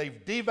motherhood,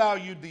 they've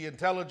devalued the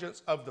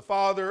intelligence of the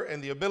father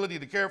and the ability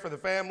to care for the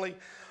family,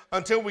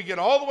 until we get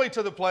all the way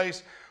to the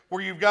place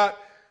where you've got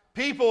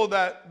people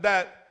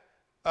that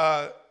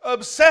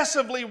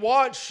obsessively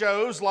watch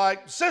shows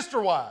like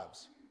Sister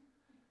Wives,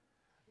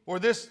 where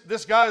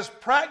this guy is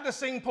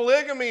practicing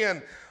polygamy,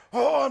 and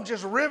I'm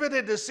just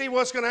riveted to see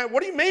what's going to happen.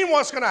 What do you mean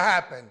what's going to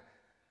happen?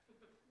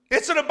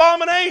 It's an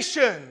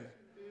abomination.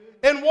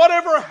 And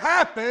whatever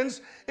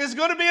happens is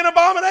going to be an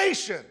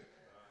abomination.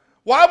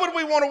 Why would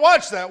we want to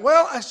watch that?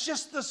 Well, it's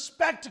just the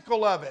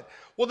spectacle of it.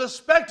 Well, the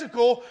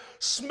spectacle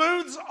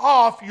smooths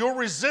off your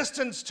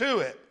resistance to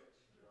it.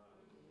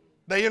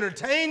 They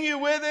entertain you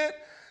with it.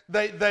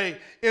 They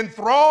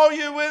enthrall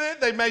you with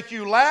it. They make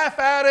you laugh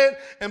at it.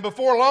 And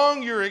before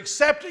long, you're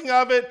accepting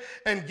of it.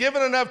 And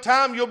given enough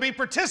time, you'll be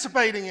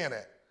participating in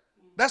it.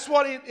 That's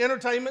what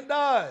entertainment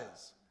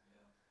does.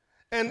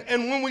 And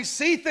when we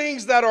see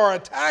things that are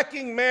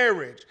attacking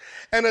marriage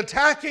and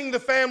attacking the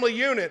family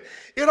unit,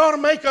 it ought to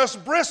make us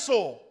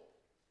bristle.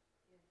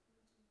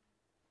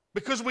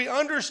 Because we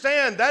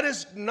understand that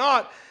is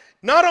not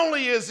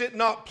only is it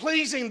not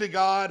pleasing to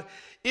God,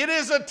 it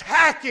is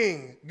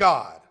attacking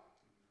God.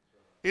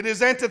 It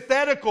is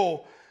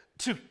antithetical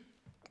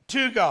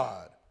to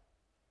God.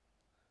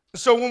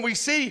 So when we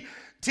see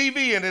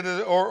TV and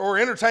or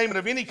entertainment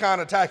of any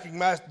kind attacking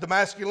the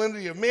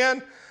masculinity of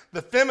men,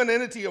 the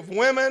femininity of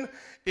women,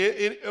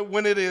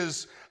 when it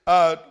is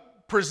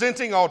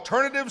presenting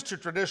alternatives to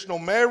traditional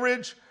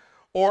marriage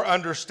or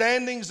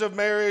understandings of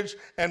marriage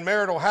and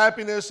marital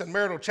happiness and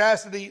marital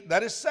chastity,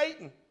 that is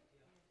Satan.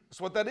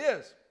 That's what that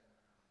is.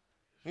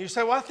 And you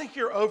say, well, I think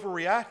you're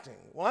overreacting.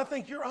 Well, I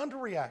think you're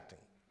underreacting.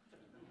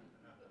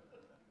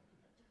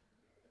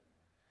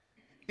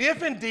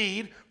 If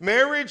indeed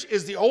marriage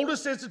is the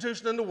oldest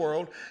institution in the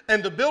world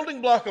and the building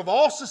block of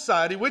all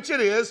society, which it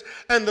is,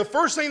 and the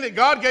first thing that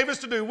God gave us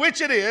to do, which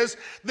it is,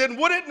 then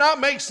would it not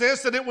make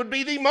sense that it would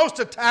be the most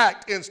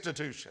attacked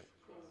institution?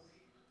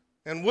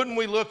 And wouldn't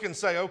we look and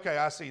say, okay,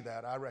 I see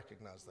that, I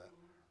recognize that.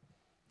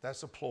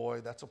 That's a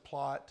ploy, that's a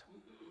plot.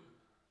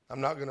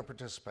 I'm not going to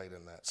participate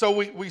in that. So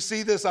we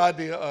see this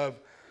idea of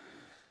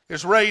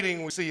its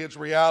rating, we see its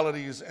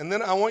realities, and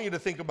then I want you to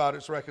think about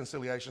its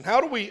reconciliation. How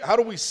do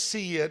we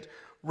see it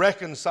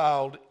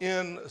reconciled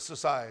in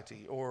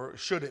society, or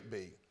should it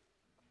be?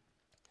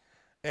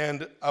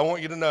 And I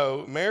want you to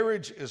know,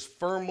 marriage is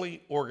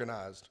firmly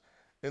organized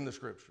in the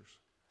Scriptures.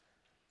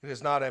 It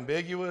is not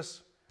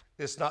ambiguous.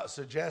 It's not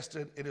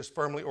suggested. It is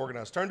firmly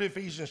organized. Turn to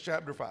Ephesians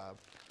chapter 5.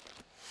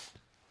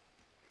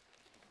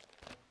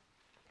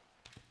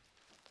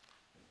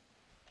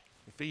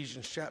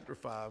 Ephesians chapter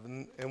 5.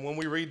 And when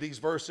we read these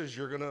verses,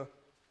 you're going to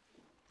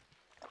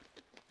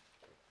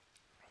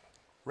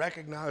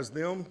recognize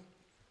them.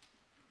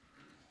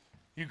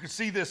 You can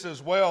see this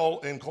as well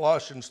in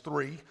Colossians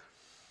 3.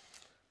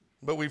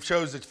 But we've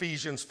chosen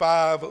Ephesians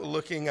 5,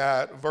 looking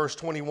at verse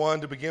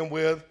 21 to begin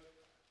with.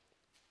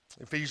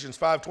 Ephesians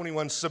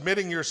 5:21,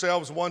 submitting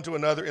yourselves one to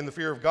another in the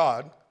fear of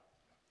God.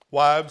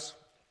 Wives,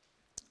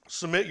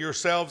 submit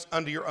yourselves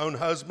unto your own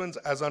husbands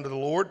as unto the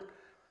Lord.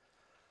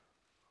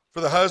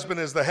 For the husband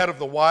is the head of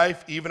the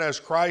wife, even as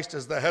Christ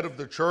is the head of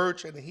the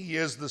church, and he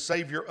is the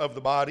Savior of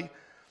the body.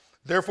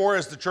 Therefore,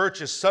 as the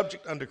church is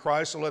subject unto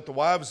Christ, so let the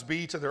wives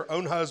be to their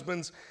own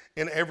husbands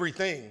in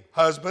everything.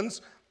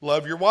 Husbands,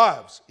 love your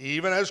wives,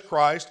 even as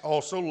Christ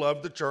also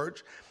loved the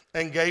church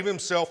and gave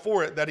himself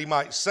for it, that he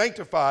might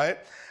sanctify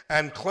it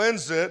and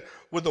cleanse it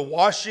with the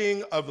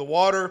washing of the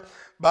water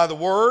by the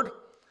word,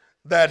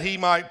 that he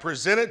might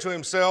present it to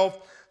himself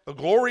a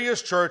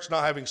glorious church,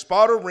 not having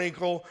spot or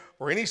wrinkle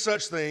or any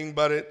such thing,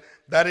 but it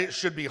that it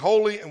should be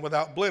holy and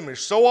without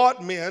blemish. So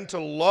ought men to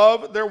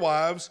love their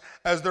wives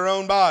as their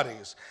own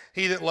bodies.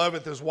 He that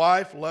loveth his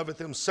wife loveth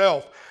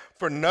himself.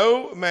 For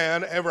no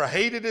man ever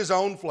hated his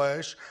own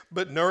flesh,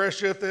 but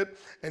nourisheth it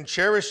and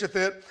cherisheth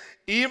it,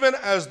 even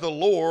as the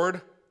Lord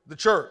the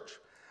church.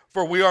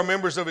 For we are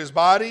members of his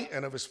body,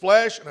 and of his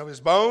flesh, and of his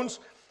bones.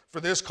 For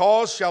this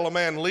cause shall a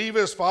man leave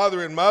his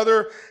father and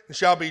mother, and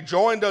shall be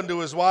joined unto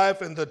his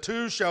wife, and the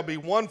two shall be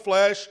one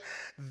flesh.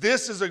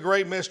 This is a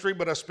great mystery,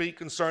 but I speak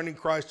concerning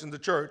Christ and the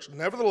church.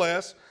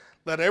 Nevertheless,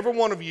 let every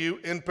one of you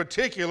in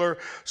particular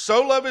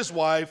so love his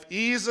wife,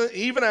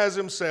 even as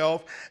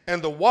himself,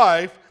 and the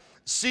wife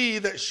see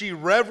that she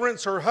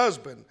reverence her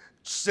husband.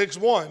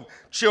 6:1.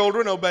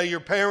 Children, obey your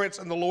parents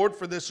in the Lord,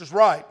 for this is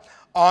right.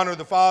 Honor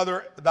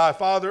thy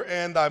father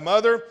and thy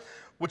mother,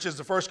 which is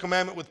the first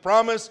commandment with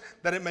promise,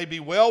 that it may be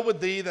well with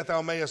thee, that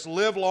thou mayest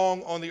live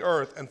long on the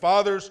earth. And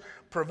fathers,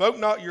 provoke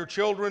not your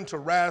children to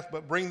wrath,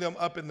 but bring them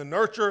up in the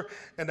nurture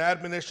and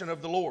admonition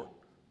of the Lord.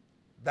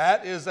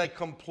 That is a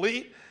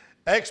complete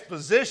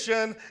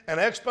exposition and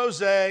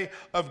expose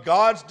of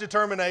God's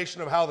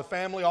determination of how the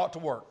family ought to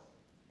work.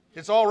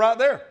 It's all right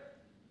there.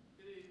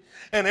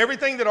 And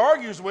everything that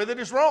argues with it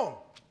is wrong.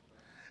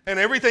 And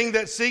everything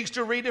that seeks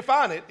to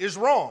redefine it is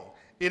wrong.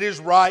 It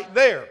is right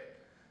there.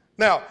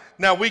 Now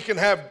we can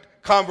have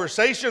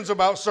conversations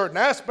about certain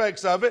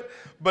aspects of it,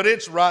 but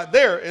it's right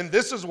there. And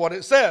this is what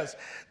it says,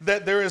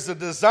 that there is a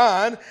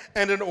design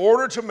and an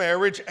order to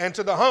marriage and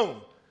to the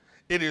home.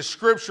 It is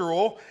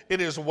scriptural,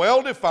 it is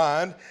well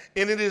defined,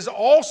 and it is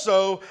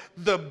also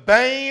the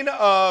bane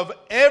of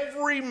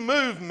every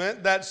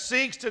movement that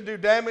seeks to do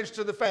damage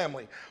to the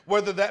family,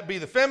 whether that be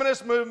the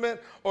feminist movement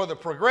or the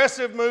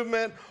progressive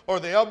movement or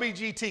the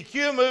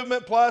LGBTQ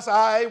movement plus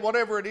IA,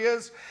 whatever it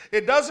is.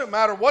 It doesn't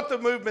matter what the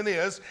movement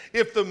is.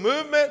 If the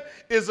movement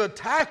is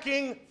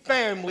attacking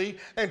family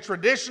and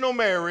traditional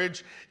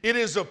marriage, it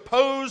is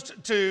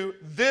opposed to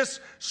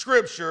this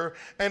scripture,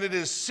 and it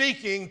is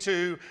seeking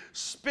to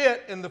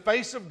spit in the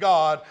face of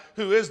God,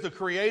 who is the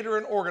creator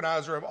and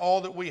organizer of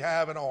all that we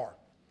have and are.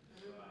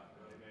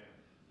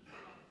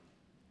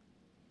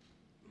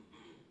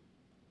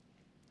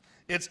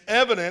 It's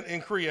evident in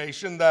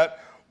creation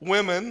that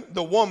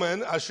the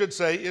woman, I should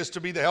say, is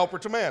to be the helper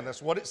to man.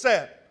 That's what it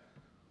said.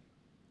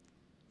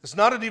 It's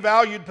not a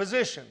devalued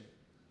position.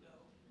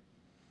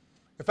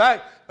 In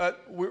fact,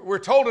 we're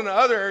told in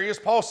other areas,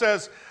 Paul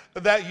says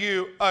that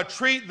you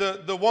treat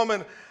the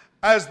woman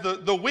as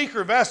the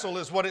weaker vessel,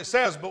 is what it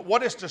says. But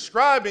what it's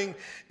describing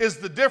is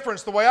the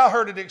difference, the way I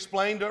heard it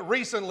explained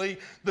recently,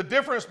 the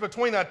difference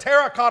between a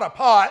terracotta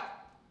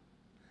pot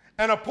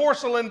and a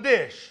porcelain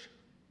dish.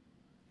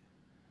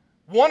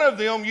 One of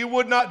them you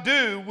would not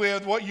do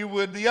with what you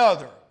would the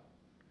other,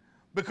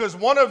 because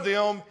one of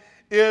them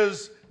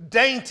is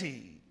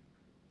dainty.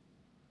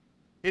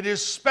 It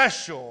is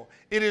special,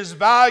 it is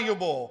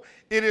valuable,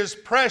 it is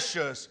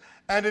precious,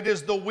 and it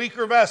is the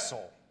weaker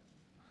vessel.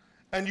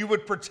 And you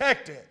would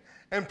protect it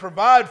and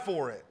provide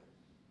for it.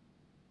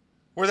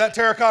 Where that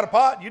terracotta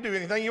pot, you do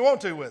anything you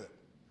want to with it.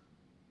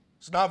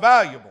 It's not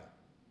valuable.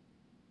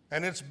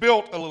 And it's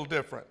built a little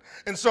different.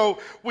 And so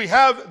we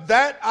have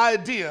that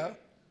idea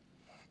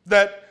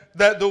that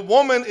the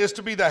woman is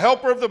to be the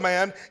helper of the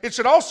man. It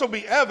should also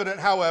be evident,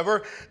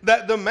 however,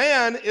 that the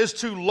man is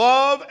to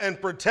love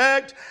and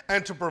protect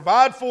and to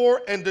provide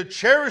for and to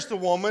cherish the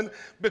woman,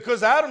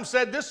 because Adam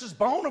said, this is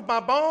bone of my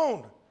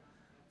bone,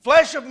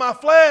 flesh of my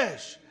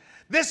flesh.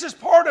 This is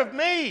part of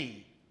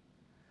me.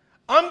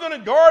 I'm going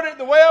to guard it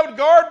the way I would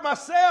guard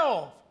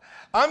myself.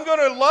 I'm going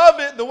to love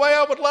it the way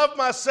I would love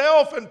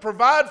myself and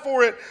provide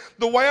for it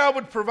the way I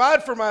would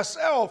provide for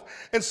myself.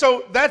 And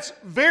so that's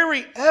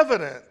very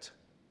evident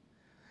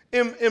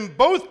in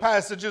both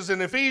passages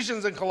in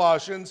Ephesians and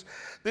Colossians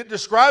that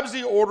describes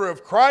the order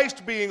of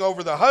Christ being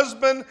over the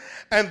husband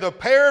and the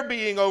pair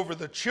being over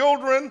the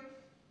children.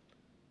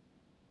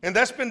 And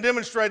that's been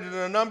demonstrated in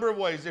a number of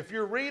ways. If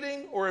you're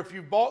reading or if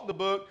you bought the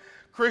book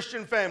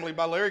Christian Family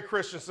by Larry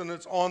Christensen,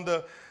 it's on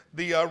the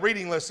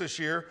reading list this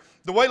year.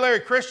 The way Larry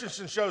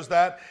Christensen shows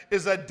that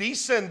is a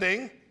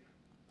descending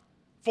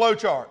flow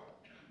chart.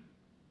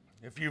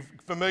 If you're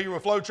familiar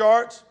with flow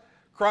charts,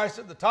 Christ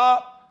at the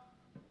top,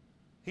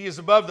 he is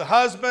above the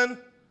husband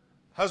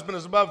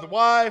is above the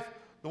wife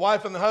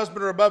and the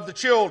husband are above the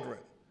children.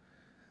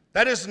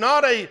 That is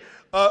not a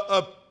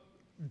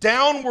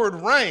downward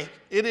rank,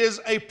 it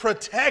is a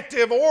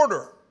protective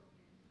order.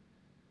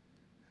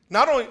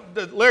 Not only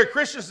Larry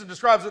Christensen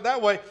describes it that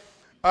way,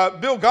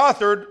 Bill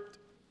Gothard,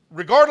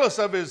 regardless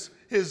of his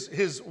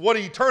what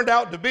he turned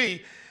out to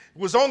be,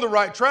 was on the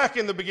right track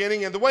in the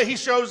beginning, and the way he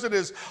shows it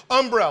is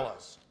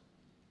umbrellas.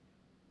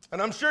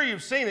 And I'm sure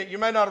you've seen it. You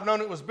may not have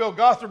known it was Bill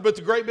Gothard, but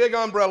the great big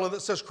umbrella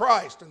that says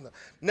Christ, and the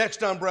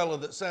next umbrella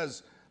that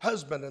says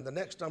husband, and the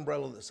next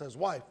umbrella that says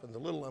wife, and the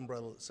little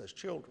umbrella that says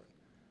children.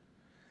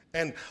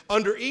 And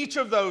under each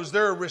of those,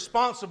 there are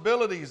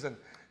responsibilities. And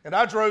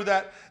I drew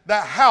that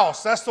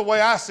house. That's the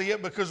way I see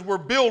it, because we're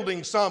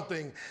building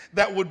something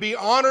that would be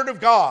honored of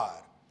God.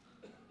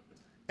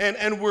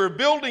 And we're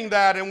building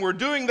that, and we're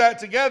doing that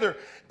together.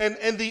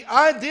 And the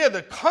idea,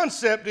 the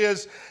concept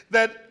is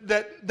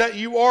that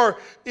you are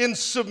in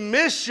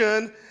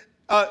submission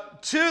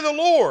to the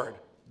Lord.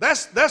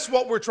 That's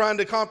what we're trying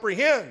to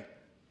comprehend.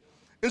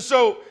 And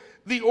so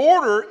the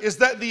order is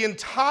that the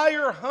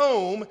entire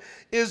home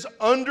is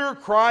under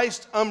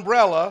Christ's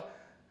umbrella.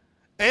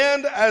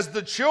 And as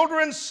the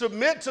children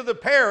submit to the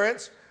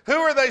parents, who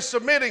are they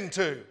submitting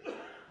to?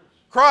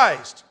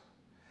 Christ.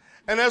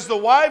 And as the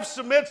wife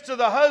submits to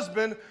the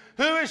husband,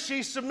 who is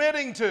she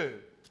submitting to?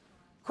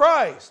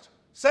 Christ.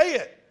 Say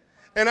it.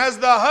 And as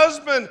the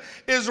husband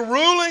is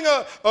ruling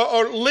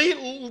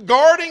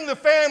guarding the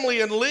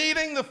family and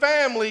leading the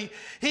family,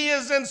 he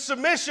is in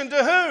submission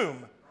to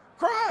whom?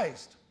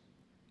 Christ.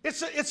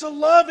 It's a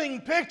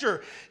loving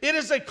picture. It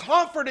is a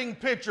comforting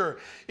picture.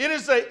 It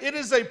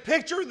is a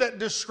picture that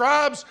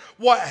describes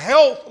what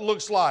health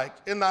looks like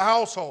in the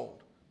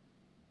household.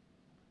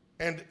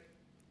 And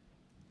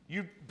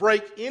you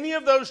break any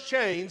of those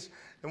chains,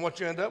 and what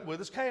you end up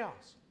with is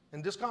chaos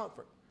and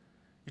discomfort.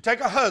 You take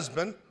a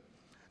husband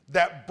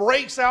that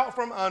breaks out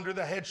from under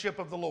the headship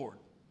of the Lord.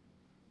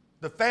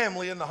 The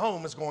family and the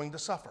home is going to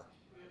suffer.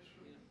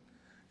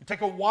 You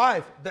take a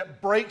wife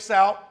that breaks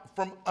out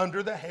from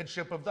under the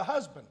headship of the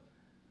husband.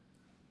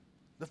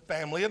 The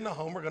family and the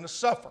home are going to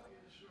suffer.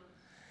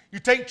 You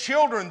take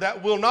children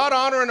that will not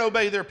honor and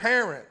obey their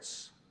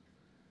parents.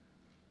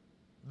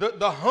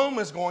 The home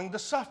is going to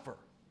suffer.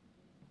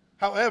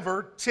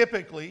 However,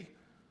 typically,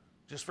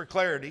 just for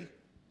clarity,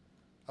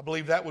 I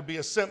believe that would be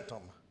a symptom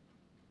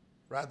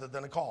rather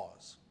than a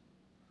cause.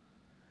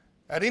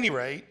 At any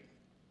rate,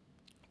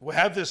 we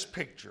have this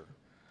picture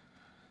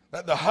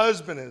that the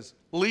husband is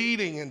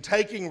leading and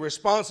taking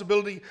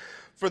responsibility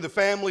for the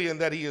family, and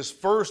that he is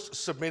first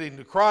submitting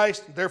to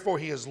Christ. Therefore,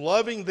 he is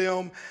loving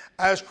them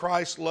as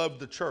Christ loved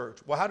the church.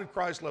 Well, how did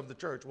Christ love the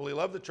church? Well, he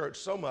loved the church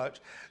so much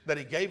that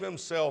he gave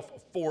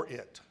himself for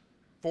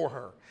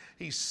her.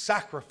 He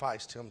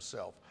sacrificed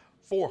himself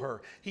for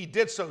her. He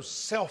did so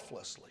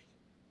selflessly.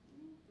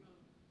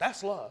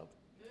 That's love.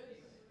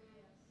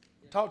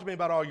 Talk to me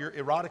about all your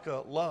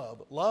erotica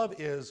love. Love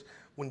is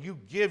when you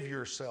give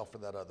yourself for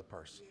that other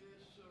person.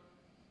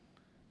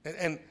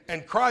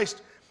 And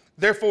Christ,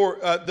 therefore,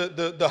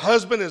 the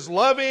husband is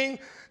loving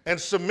and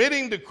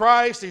submitting to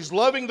Christ. He's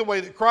loving the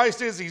way that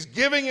Christ is. He's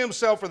giving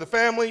himself for the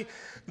family,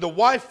 the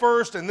wife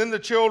first, and then the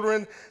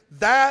children.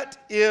 That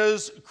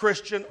is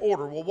Christian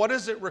order. Well, what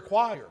does it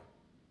require?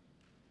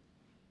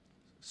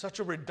 Such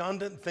a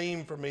redundant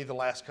theme for me the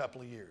last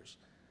couple of years.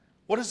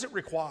 What does it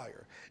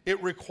require?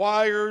 It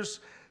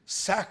requires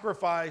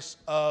sacrifice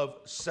of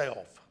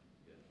self.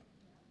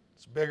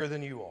 It's bigger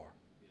than you are.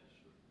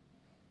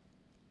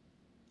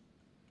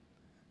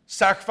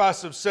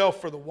 Sacrifice of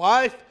self for the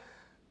wife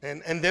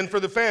and then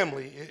for the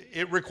family.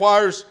 It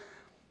requires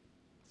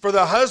for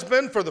the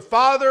husband, for the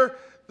father.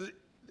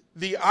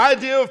 The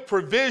idea of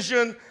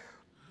provision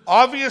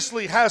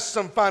obviously has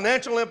some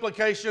financial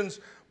implications,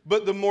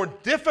 but the more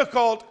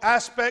difficult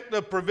aspect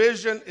of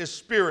provision is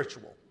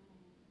spiritual.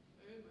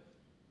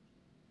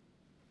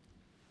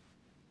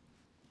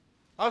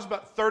 I was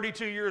about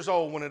 32 years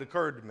old when it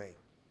occurred to me.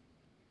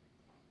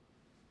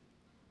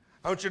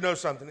 I want you to know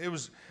something. It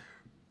was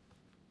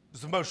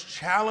the most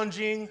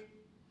challenging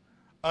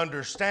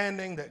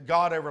understanding that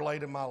God ever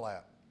laid in my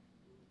lap.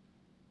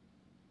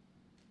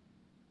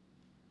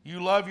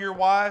 You love your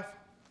wife,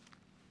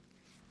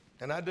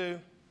 and I do.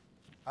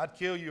 I'd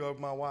kill you over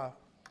my wife.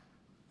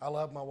 I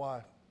love my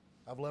wife.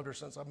 I've loved her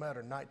since I met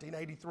her in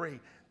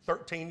 1983,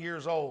 13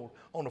 years old,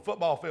 on the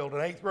football field in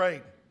 8th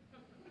grade.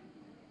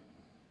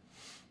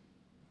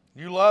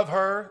 You love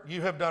her.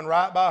 You have done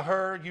right by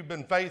her. You've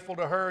been faithful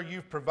to her.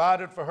 You've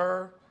provided for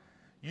her.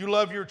 You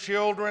love your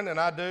children, and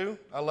I do.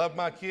 I love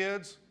my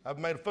kids. I've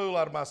made a fool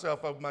out of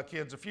myself over my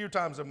kids a few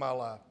times in my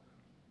life.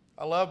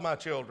 I love my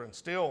children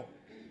still.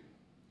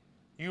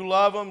 You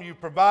love them. You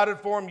provided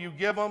for them. You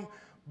give them.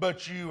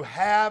 But you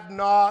have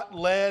not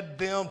led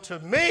them to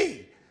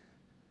me.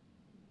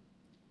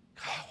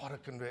 God, what a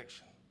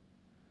conviction.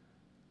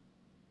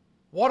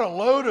 What a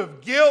load of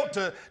guilt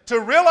to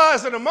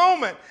realize in a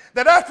moment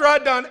that after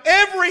I'd done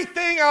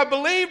everything I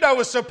believed I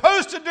was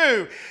supposed to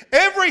do,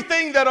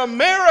 everything that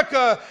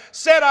America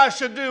said I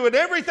should do, and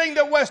everything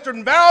that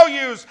Western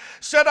values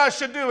said I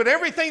should do, and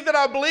everything that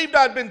I believed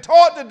I'd been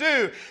taught to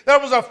do,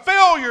 that I was a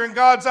failure in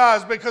God's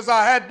eyes because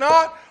I had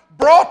not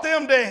brought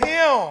them to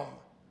Him.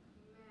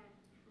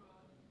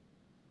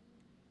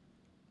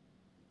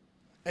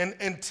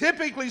 And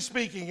typically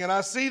speaking, and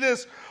I see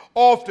this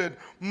often,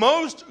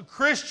 most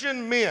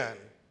Christian men,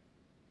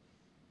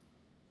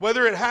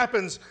 whether it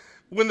happens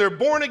when they're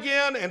born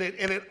again and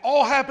it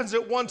all happens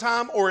at one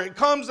time, or it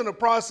comes in a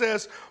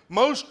process,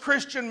 most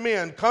Christian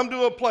men come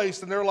to a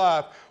place in their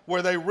life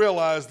where they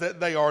realize that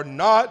they are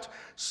not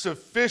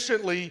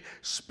sufficiently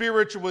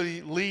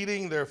spiritually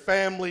leading their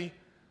family.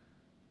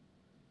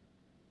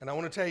 And I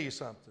want to tell you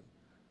something.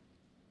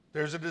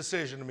 There's a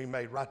decision to be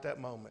made right that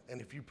moment.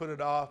 And if you put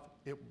it off,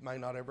 it may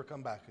not ever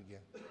come back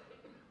again.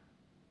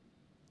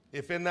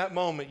 If in that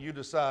moment you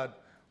decide,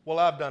 well,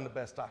 I've done the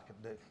best I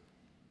could do.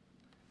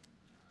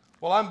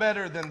 Well, I'm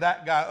better than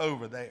that guy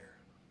over there.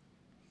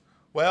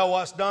 Well,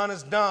 what's done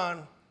is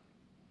done.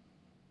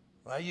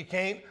 Well, you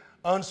can't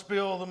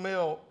unspill the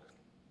milk.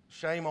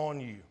 Shame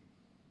on you.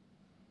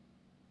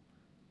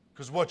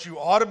 Because what you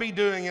ought to be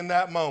doing in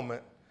that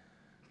moment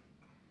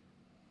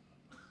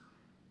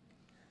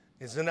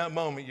is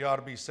you ought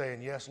to be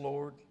saying, yes,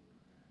 Lord,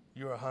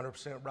 you're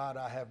 100% right,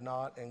 I have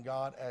not. And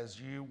God, as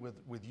you,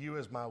 with you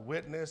as my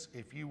witness,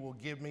 if you will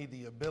give me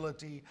the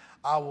ability,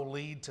 I will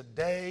lead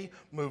today,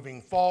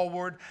 moving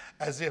forward,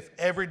 as if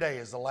every day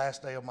is the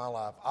last day of my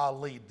life. I'll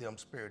lead them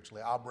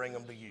spiritually. I'll bring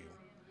them to you.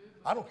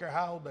 I don't care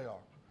how old they are.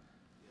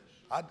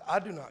 I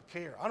do not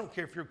care. I don't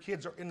care if your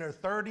kids are in their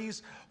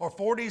 30s or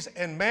 40s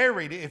and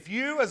married. If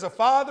you as a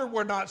father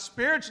were not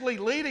spiritually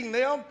leading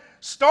them,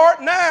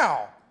 start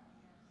now.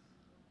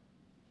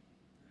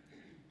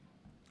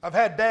 I've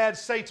had dads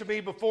say to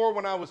me before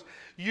when I was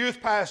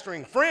youth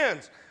pastoring,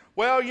 friends,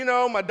 well, you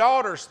know, my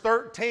daughter's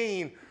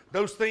 13.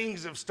 Those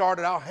things have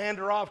started. I'll hand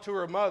her off to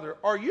her mother.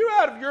 Are you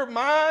out of your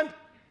mind?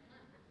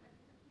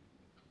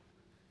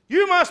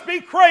 You must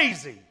be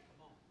crazy.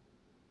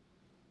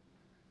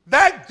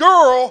 That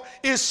girl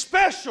is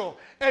special,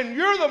 and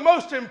you're the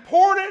most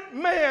important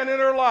man in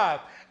her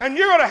life. And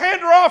you're going to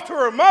hand her off to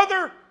her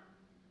mother?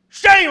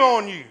 Shame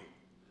on you.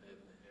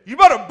 You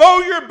better bow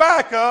your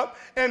back up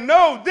and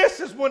know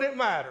this is when it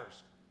matters.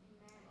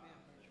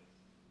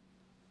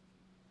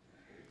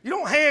 You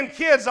don't hand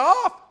kids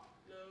off.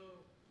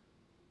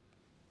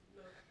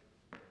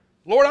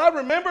 Lord, I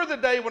remember the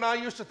day when I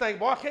used to think,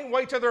 boy, I can't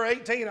wait till they're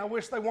 18. I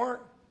wish they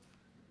weren't.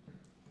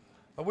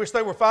 I wish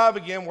they were 5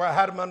 again where I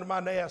had them under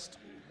my nest.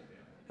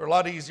 They're a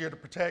lot easier to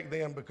protect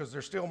them because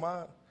they're still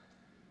mine.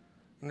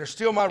 And they're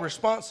still my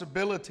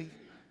responsibility.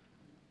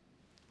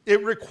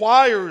 It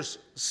requires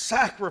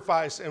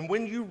sacrifice. And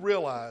when you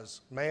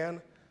realize,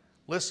 man,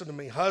 listen to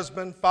me,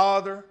 husband,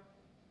 father,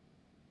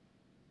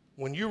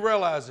 when you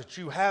realize that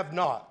you have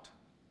not,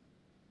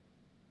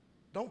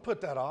 don't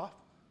put that off.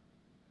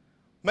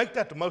 Make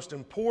that the most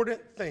important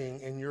thing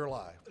in your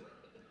life.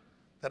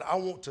 That I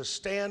want to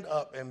stand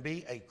up and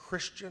be a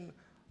Christian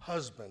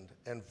husband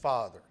and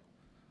father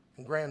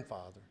and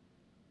grandfather.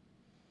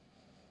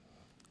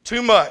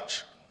 Too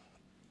much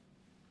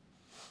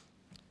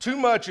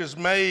is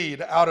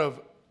made out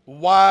of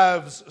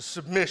wives'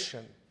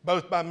 submission,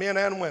 both by men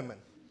and women.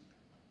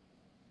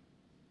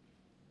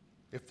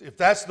 If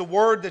that's the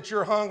word that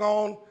you're hung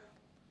on,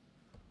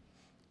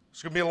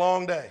 it's going to be a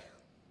long day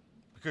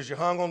because you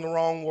hung on the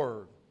wrong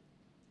word.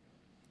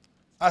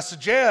 I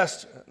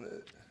suggest,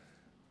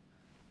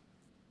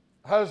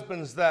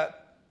 husbands,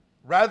 that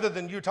rather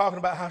than you talking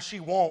about how she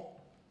won't,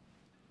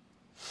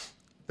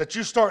 that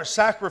you start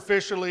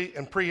sacrificially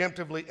and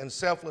preemptively and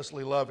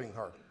selflessly loving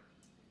her.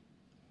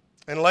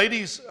 And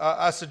ladies,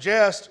 I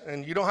suggest,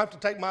 and you don't have to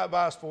take my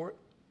advice for it,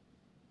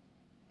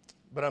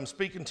 but I'm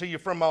speaking to you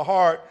from my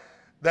heart,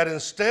 that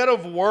instead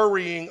of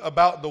worrying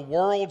about the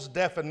world's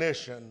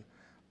definition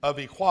of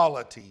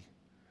equality,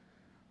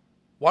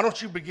 why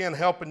don't you begin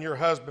helping your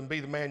husband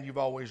be the man you've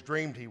always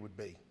dreamed he would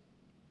be?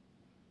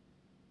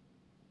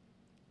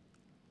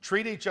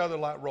 Treat each other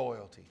like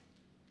royalty.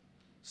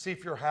 See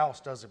if your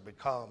house doesn't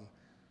become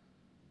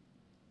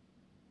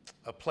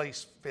a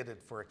place fitted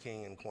for a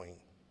king and queen.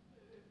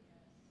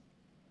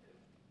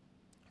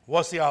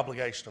 What's the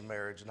obligation of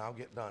marriage? And I'll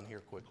get done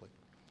here quickly.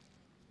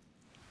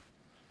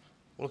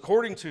 Well,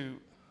 according to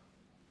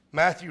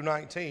Matthew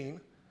 19,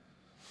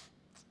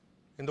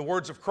 in the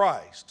words of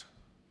Christ,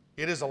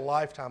 it is a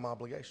lifetime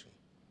obligation.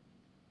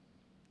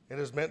 It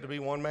is meant to be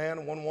one man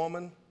and one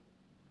woman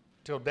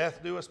till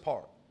death do us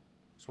part.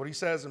 That's what he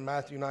says in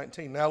Matthew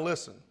 19. Now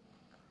listen,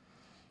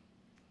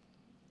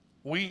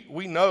 we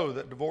know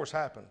that divorce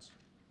happens,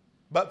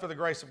 but for the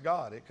grace of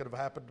God, it could have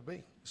happened to me.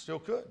 It still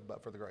could,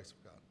 but for the grace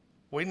of God.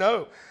 We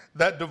know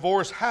that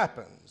divorce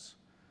happens.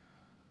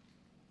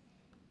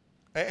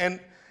 And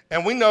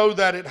we know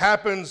that it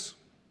happens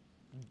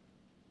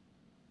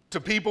to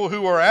people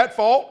who are at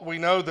fault. We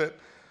know that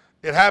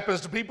it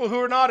happens to people who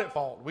are not at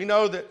fault. We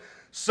know that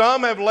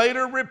some have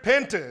later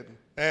repented.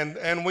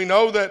 And we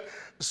know that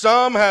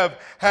some have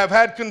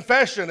had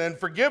confession and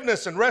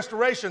forgiveness and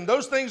restoration.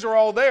 Those things are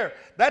all there.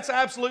 That's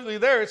absolutely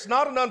there. It's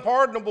not an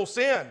unpardonable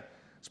sin.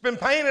 It's been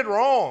painted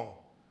wrong.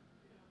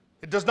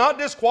 It does not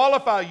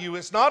disqualify you.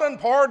 It's not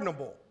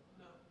unpardonable.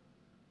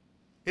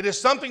 It is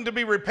something to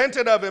be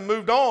repented of and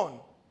moved on.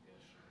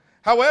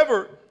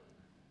 However,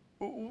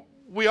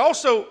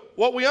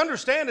 what we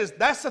understand is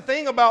that's the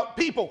thing about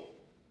people,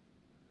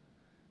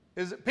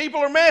 is that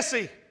people are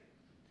messy.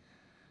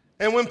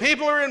 And when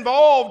people are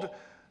involved,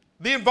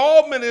 the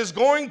involvement is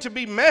going to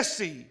be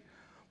messy.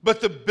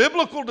 But the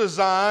biblical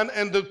design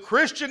and the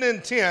Christian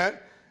intent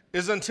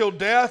is until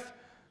death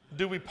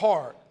do we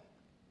part.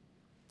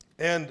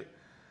 And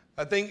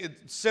I think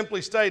it's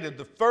simply stated,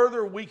 the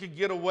further we could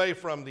get away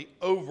from the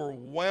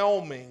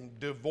overwhelming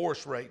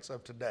divorce rates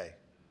of today,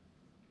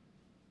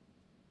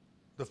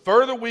 the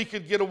further we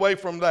could get away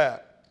from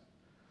that,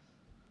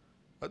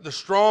 the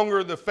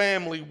stronger the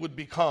family would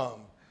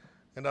become.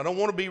 And I don't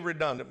want to be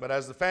redundant, but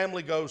as the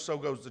family goes, so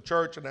goes the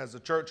church, and as the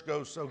church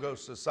goes, so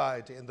goes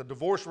society. And the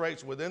divorce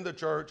rates within the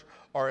church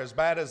are as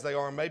bad as they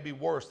are, maybe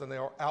worse than they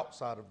are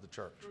outside of the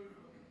church.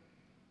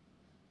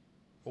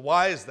 Well,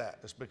 why is that?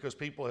 It's because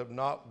people have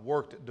not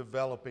worked at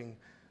developing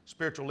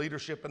spiritual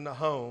leadership in the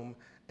home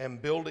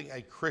and building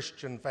a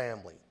Christian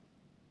family.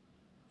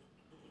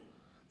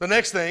 The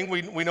next thing,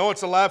 we know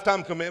it's a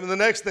lifetime commitment. The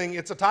next thing,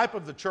 it's a type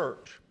of the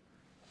church.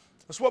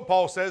 That's what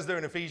Paul says there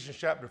in Ephesians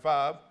chapter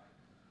 5.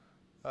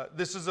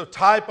 This is a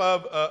type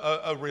of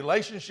a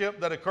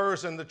relationship that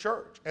occurs in the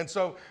church. And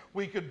so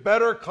we could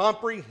better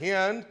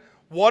comprehend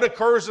what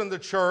occurs in the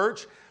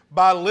church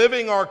by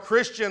living our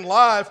Christian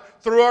life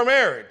through our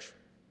marriage.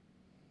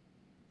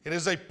 It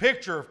is a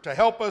picture to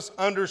help us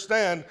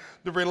understand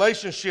the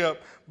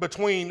relationship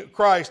between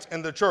Christ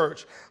and the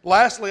church.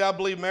 Lastly, I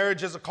believe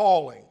marriage is a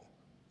calling.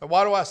 Now,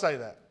 why do I say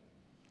that?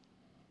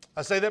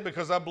 I say that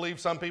because I believe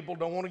some people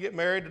don't want to get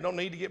married, and don't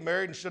need to get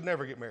married, and should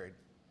never get married.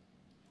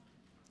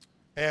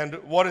 And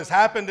what has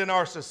happened in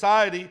our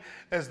society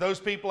is those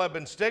people have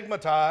been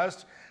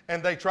stigmatized,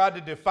 and they tried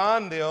to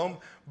define them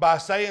by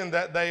saying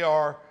that they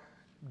are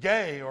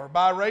gay or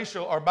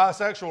biracial or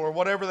bisexual or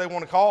whatever they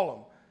want to call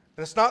them.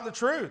 And it's not the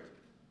truth.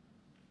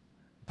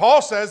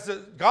 Paul says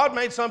that God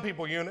made some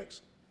people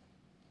eunuchs,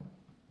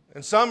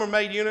 and some are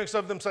made eunuchs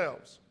of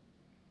themselves.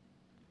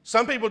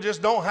 Some people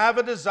just don't have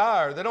a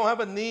desire. They don't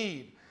have a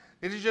need.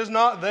 It is just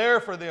not there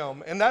for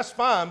them. And that's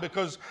fine,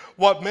 because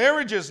what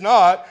marriage is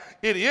not,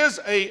 it is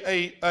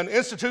an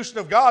institution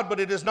of God, but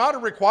it is not a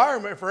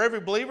requirement for every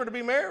believer to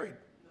be married.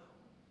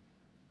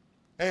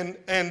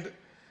 And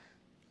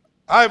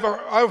I've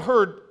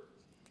heard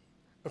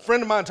a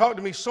friend of mine talk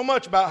to me so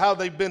much about how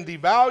they've been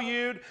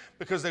devalued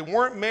because they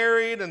weren't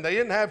married and they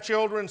didn't have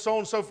children, so on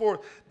and so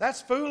forth.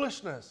 That's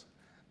foolishness.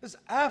 It's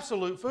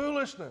absolute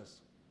foolishness.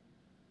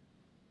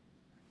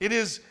 It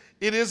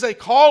is a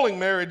calling,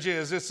 marriage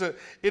is. It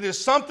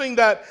is something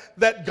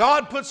that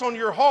God puts on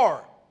your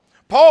heart.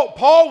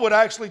 Paul would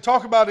actually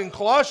talk about in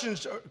 1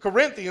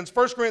 Corinthians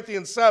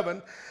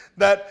 7,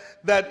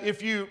 that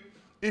if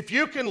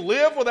you can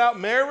live without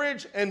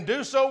marriage and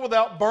do so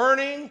without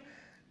burning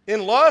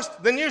in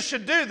lust, then you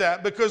should do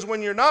that, because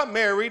when you're not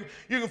married,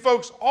 you can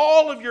focus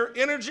all of your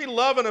energy,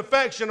 love, and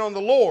affection on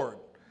the Lord.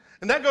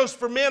 And that goes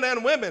for men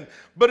and women.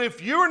 But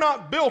if you're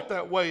not built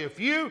that way,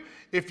 if you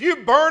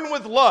burn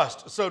with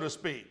lust, so to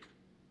speak,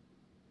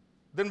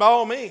 then by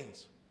all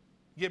means,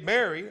 get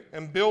married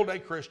and build a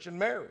Christian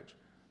marriage.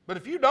 But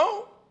if you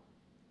don't,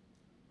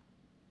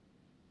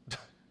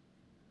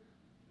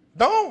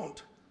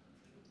 don't.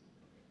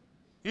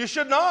 You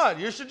should not.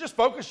 You should just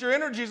focus your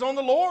energies on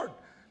the Lord.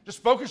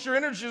 Just focus your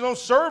energies on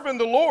serving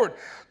the Lord.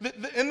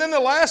 And then the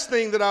last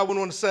thing that I would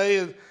want to say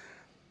is,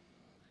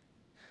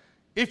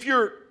 if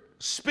you're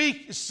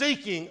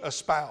seeking a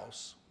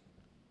spouse,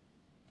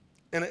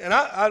 and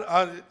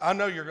I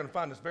know you're going to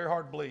find this very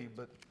hard to believe,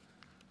 but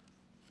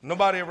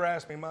nobody ever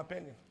asked me my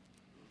opinion.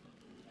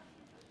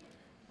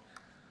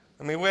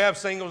 I mean, we have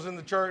singles in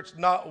the church.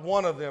 Not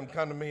one of them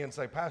come to me and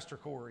say, Pastor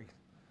Corey,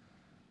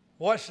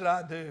 what should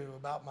I do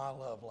about my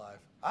love life?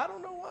 I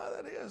don't know why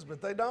that is,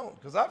 but they don't,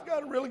 because I've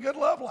got a really good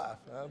love life.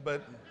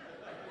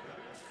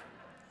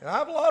 And I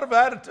have a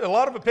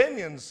lot of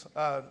opinions.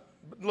 But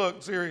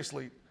look,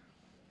 seriously,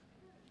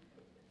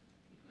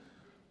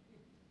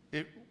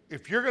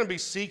 if you're going to be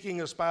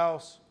seeking a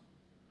spouse,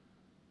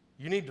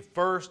 you need to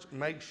first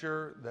make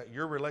sure that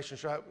your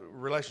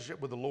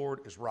relationship with the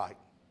Lord is right.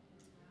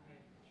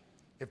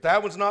 If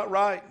that one's not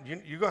right,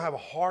 you're going to have a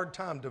hard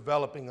time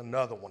developing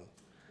another one.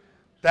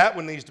 That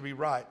one needs to be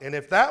right. And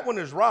if that one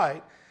is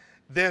right,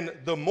 then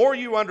the more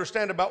you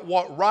understand about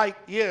what right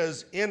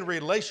is in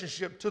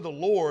relationship to the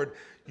Lord,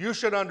 you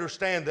should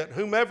understand that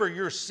whomever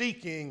you're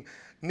seeking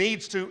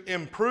needs to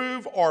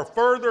improve or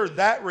further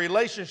that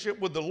relationship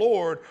with the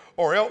Lord,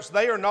 or else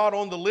they are not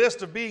on the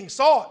list of being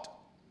sought.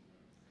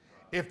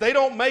 If they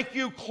don't make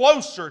you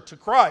closer to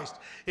Christ,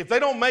 if they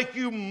don't make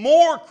you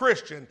more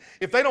Christian,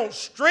 if they don't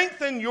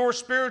strengthen your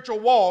spiritual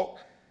walk,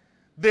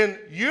 then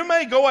you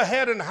may go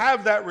ahead and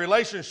have that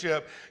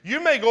relationship. You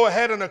may go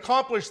ahead and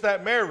accomplish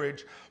that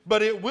marriage,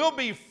 but it will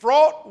be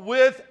fraught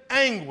with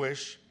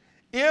anguish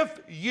if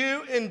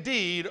you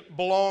indeed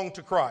belong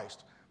to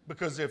Christ.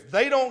 Because if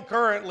they don't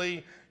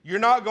currently, you're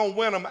not going to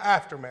win them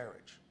after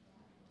marriage.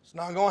 It's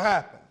not going to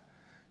happen.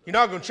 You're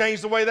not going to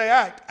change the way they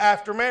act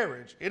after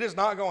marriage. It is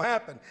not going to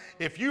happen.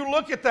 If you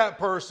look at that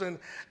person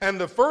and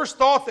the first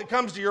thought that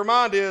comes to your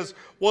mind is,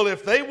 well,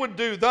 if they would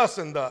do thus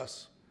and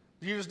thus,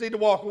 you just need to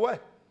walk away.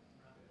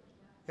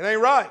 It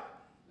ain't right.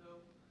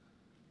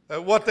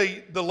 What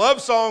the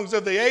love songs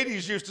of the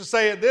 80s used to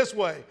say it this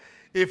way: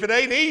 if it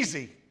ain't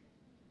easy,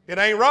 it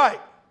ain't right.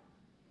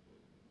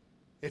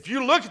 If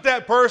you look at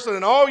that person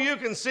and all you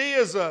can see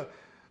is a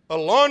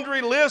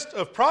laundry list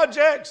of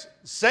projects,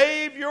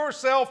 save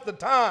yourself the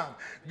time.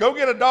 Go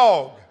get a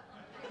dog.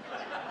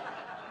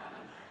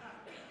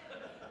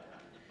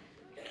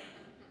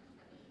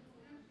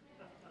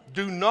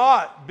 Do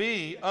not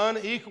be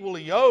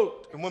unequally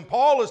yoked. And when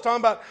Paul is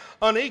talking about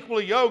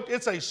unequally yoked,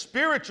 it's a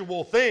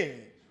spiritual thing.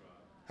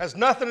 Has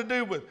nothing to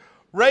do with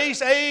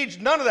race, age,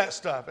 none of that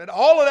stuff. And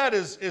all of that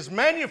is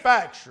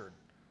manufactured.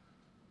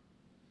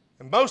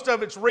 And most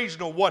of it's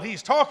regional. What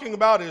he's talking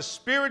about is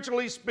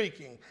spiritually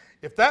speaking.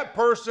 If that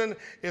person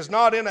is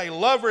not in a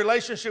love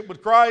relationship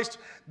with Christ,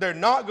 they're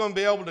not going to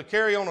be able to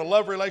carry on a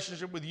love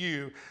relationship with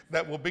you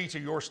that will be to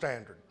your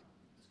standard.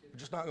 You're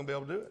just not going to be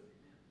able to do it.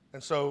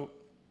 And so,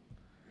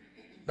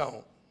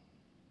 don't.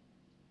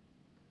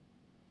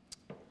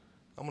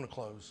 I'm going to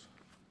close.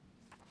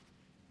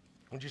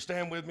 Would you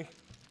stand with me?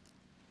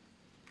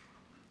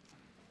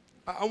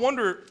 I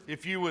wonder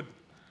if you would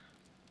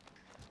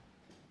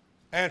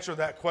answer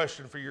that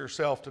question for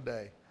yourself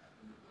today.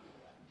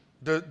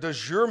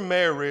 Does your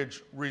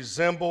marriage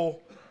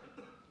resemble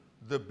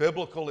the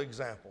biblical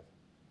example?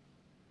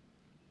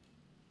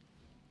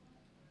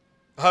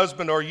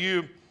 Husband, are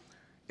you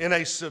in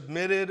a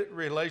submitted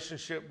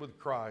relationship with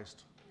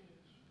Christ?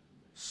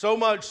 So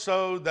much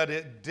so that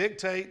it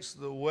dictates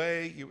the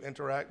way you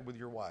interact with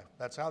your wife.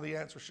 That's how the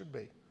answer should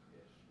be.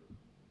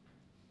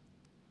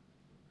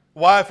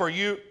 Wife, are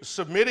you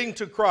submitting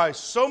to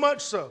Christ so much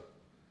so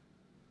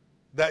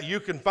that you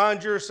can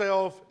find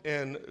yourself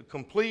in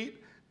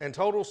complete and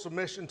total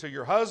submission to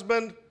your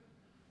husband,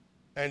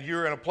 and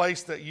you're in a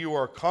place that you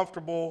are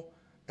comfortable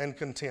and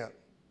content?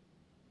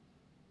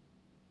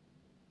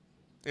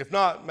 If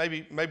not,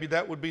 maybe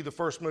that would be the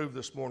first move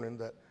this morning,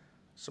 that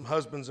some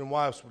husbands and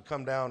wives would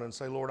come down and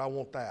say, Lord, I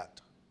want that.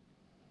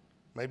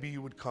 Maybe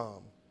you would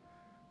come.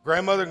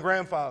 Grandmother and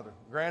grandfather,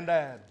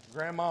 granddad,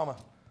 grandmama,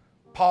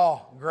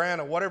 pa,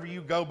 grandma, whatever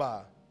you go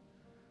by.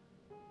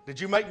 Did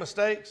you make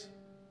mistakes?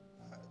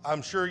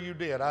 I'm sure you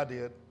did. I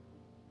did.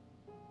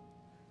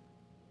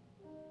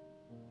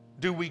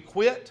 Do we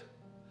quit?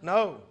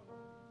 No.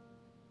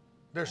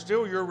 They're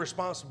still your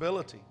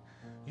responsibility.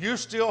 You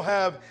still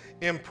have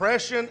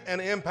impression and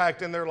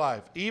impact in their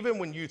life, even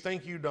when you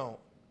think you don't.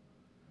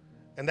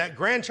 And that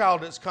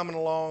grandchild that's coming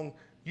along,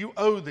 you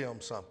owe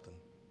them something.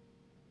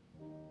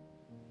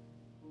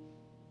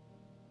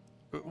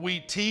 We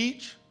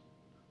teach,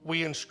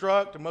 we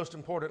instruct, and most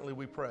importantly,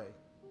 we pray.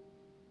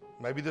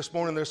 Maybe this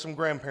morning there's some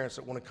grandparents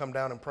that want to come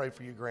down and pray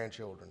for your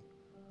grandchildren.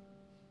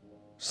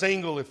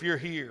 Single, if you're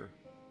here,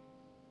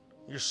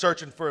 you're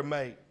searching for a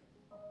mate,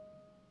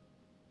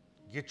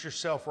 get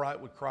yourself right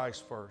with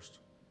Christ first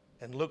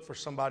and look for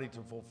somebody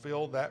to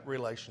fulfill that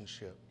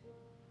relationship.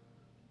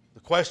 The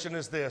question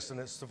is this, and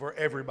it's for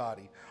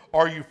everybody.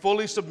 Are you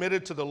fully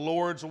submitted to the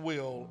Lord's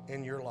will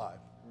in your life?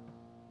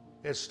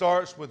 It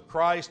starts with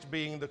Christ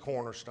being the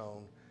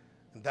cornerstone,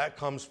 and that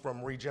comes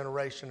from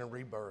regeneration and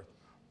rebirth.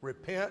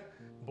 Repent,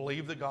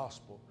 believe the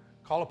gospel.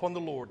 Call upon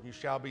the Lord, and you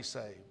shall be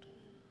saved.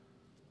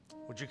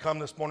 Would you come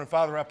this morning?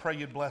 Father, I pray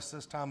you'd bless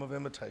this time of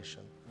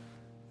invitation.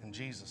 In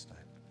Jesus' name,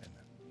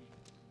 amen.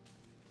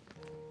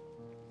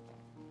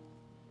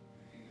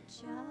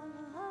 Just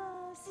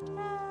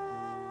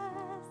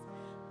as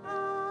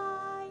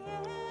I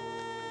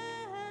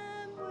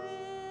am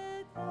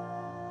without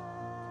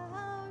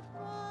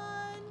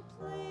one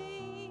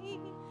plea,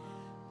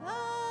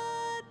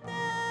 but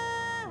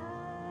that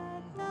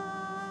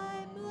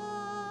thy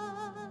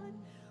blood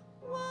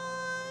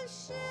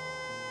was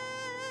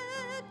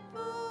shed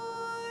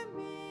for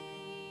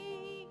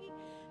me,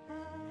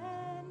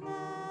 and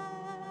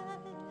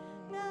that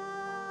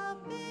thou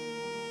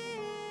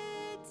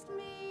bidst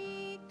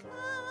me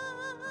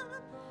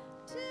come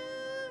to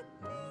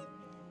thee,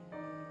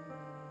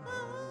 O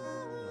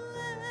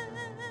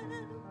Lamb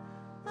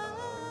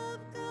of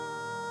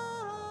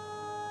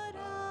God,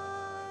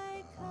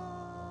 I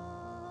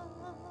come,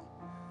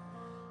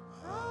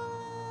 I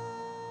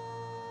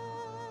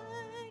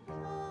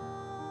come.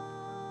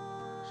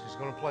 She's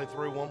going to play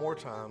through one more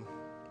time.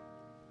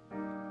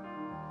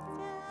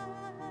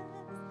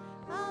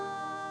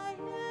 I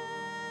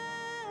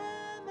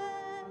am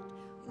and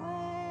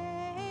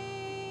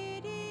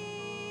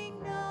waiting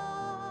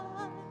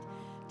not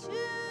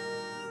to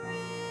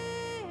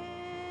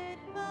rid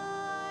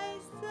my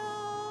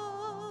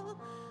soul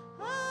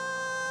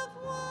of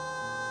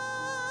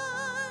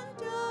one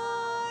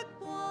dark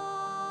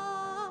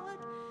blot,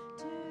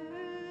 to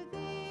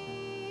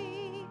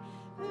thee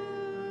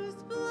whose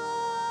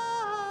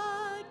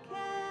blood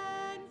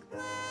can cleanse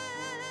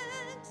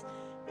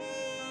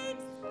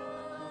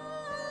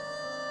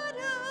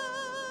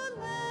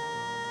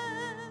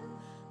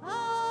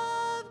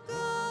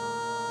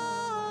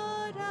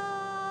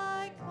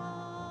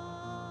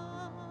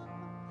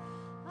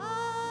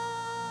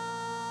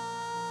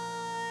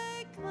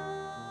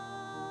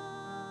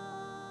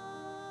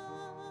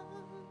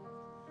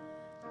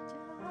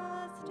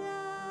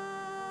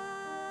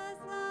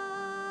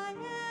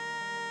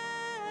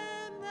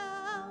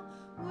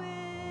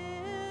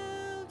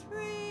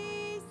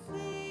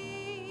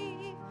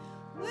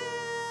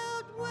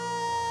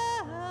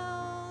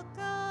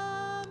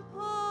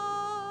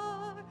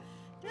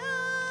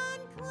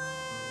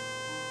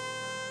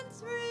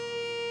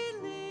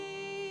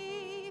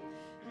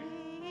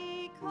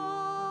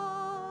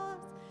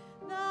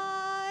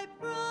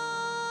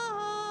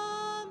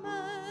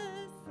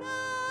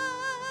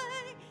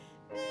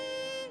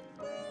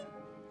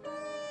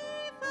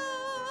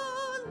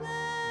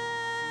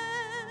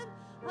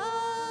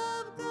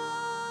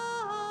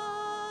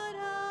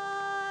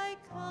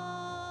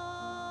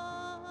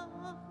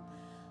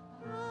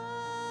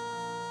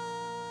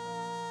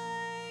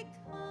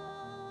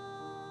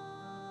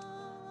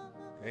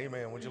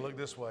Amen. Would you look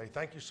this way?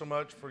 Thank you so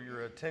much for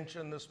your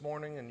attention this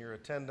morning and your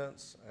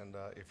attendance. And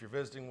if you're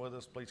visiting with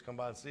us, please come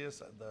by and see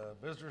us at the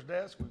visitor's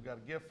desk. We've got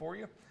a gift for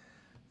you.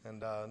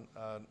 And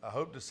I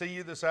hope to see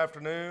you this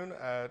afternoon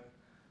at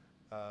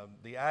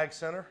the Ag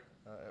Center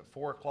at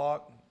 4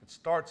 o'clock. It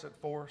starts at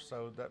 4,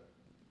 so that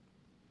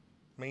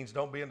means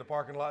don't be in the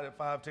parking lot at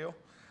 5 till.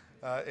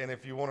 And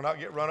if you want to not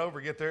get run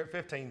over, get there at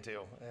 15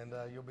 till, and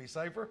you'll be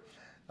safer.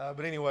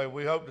 But anyway,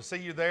 we hope to see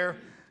you there.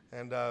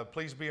 And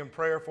please be in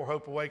prayer for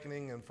Hope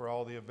Awakening and for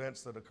all the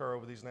events that occur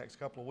over these next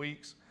couple of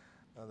weeks,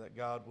 that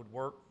God would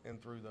work in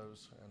through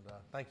those. And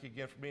thank you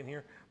again for being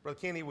here. Brother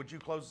Kenny, would you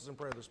close us in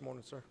prayer this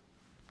morning, sir?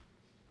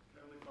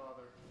 Heavenly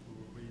Father,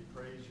 we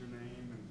praise your name.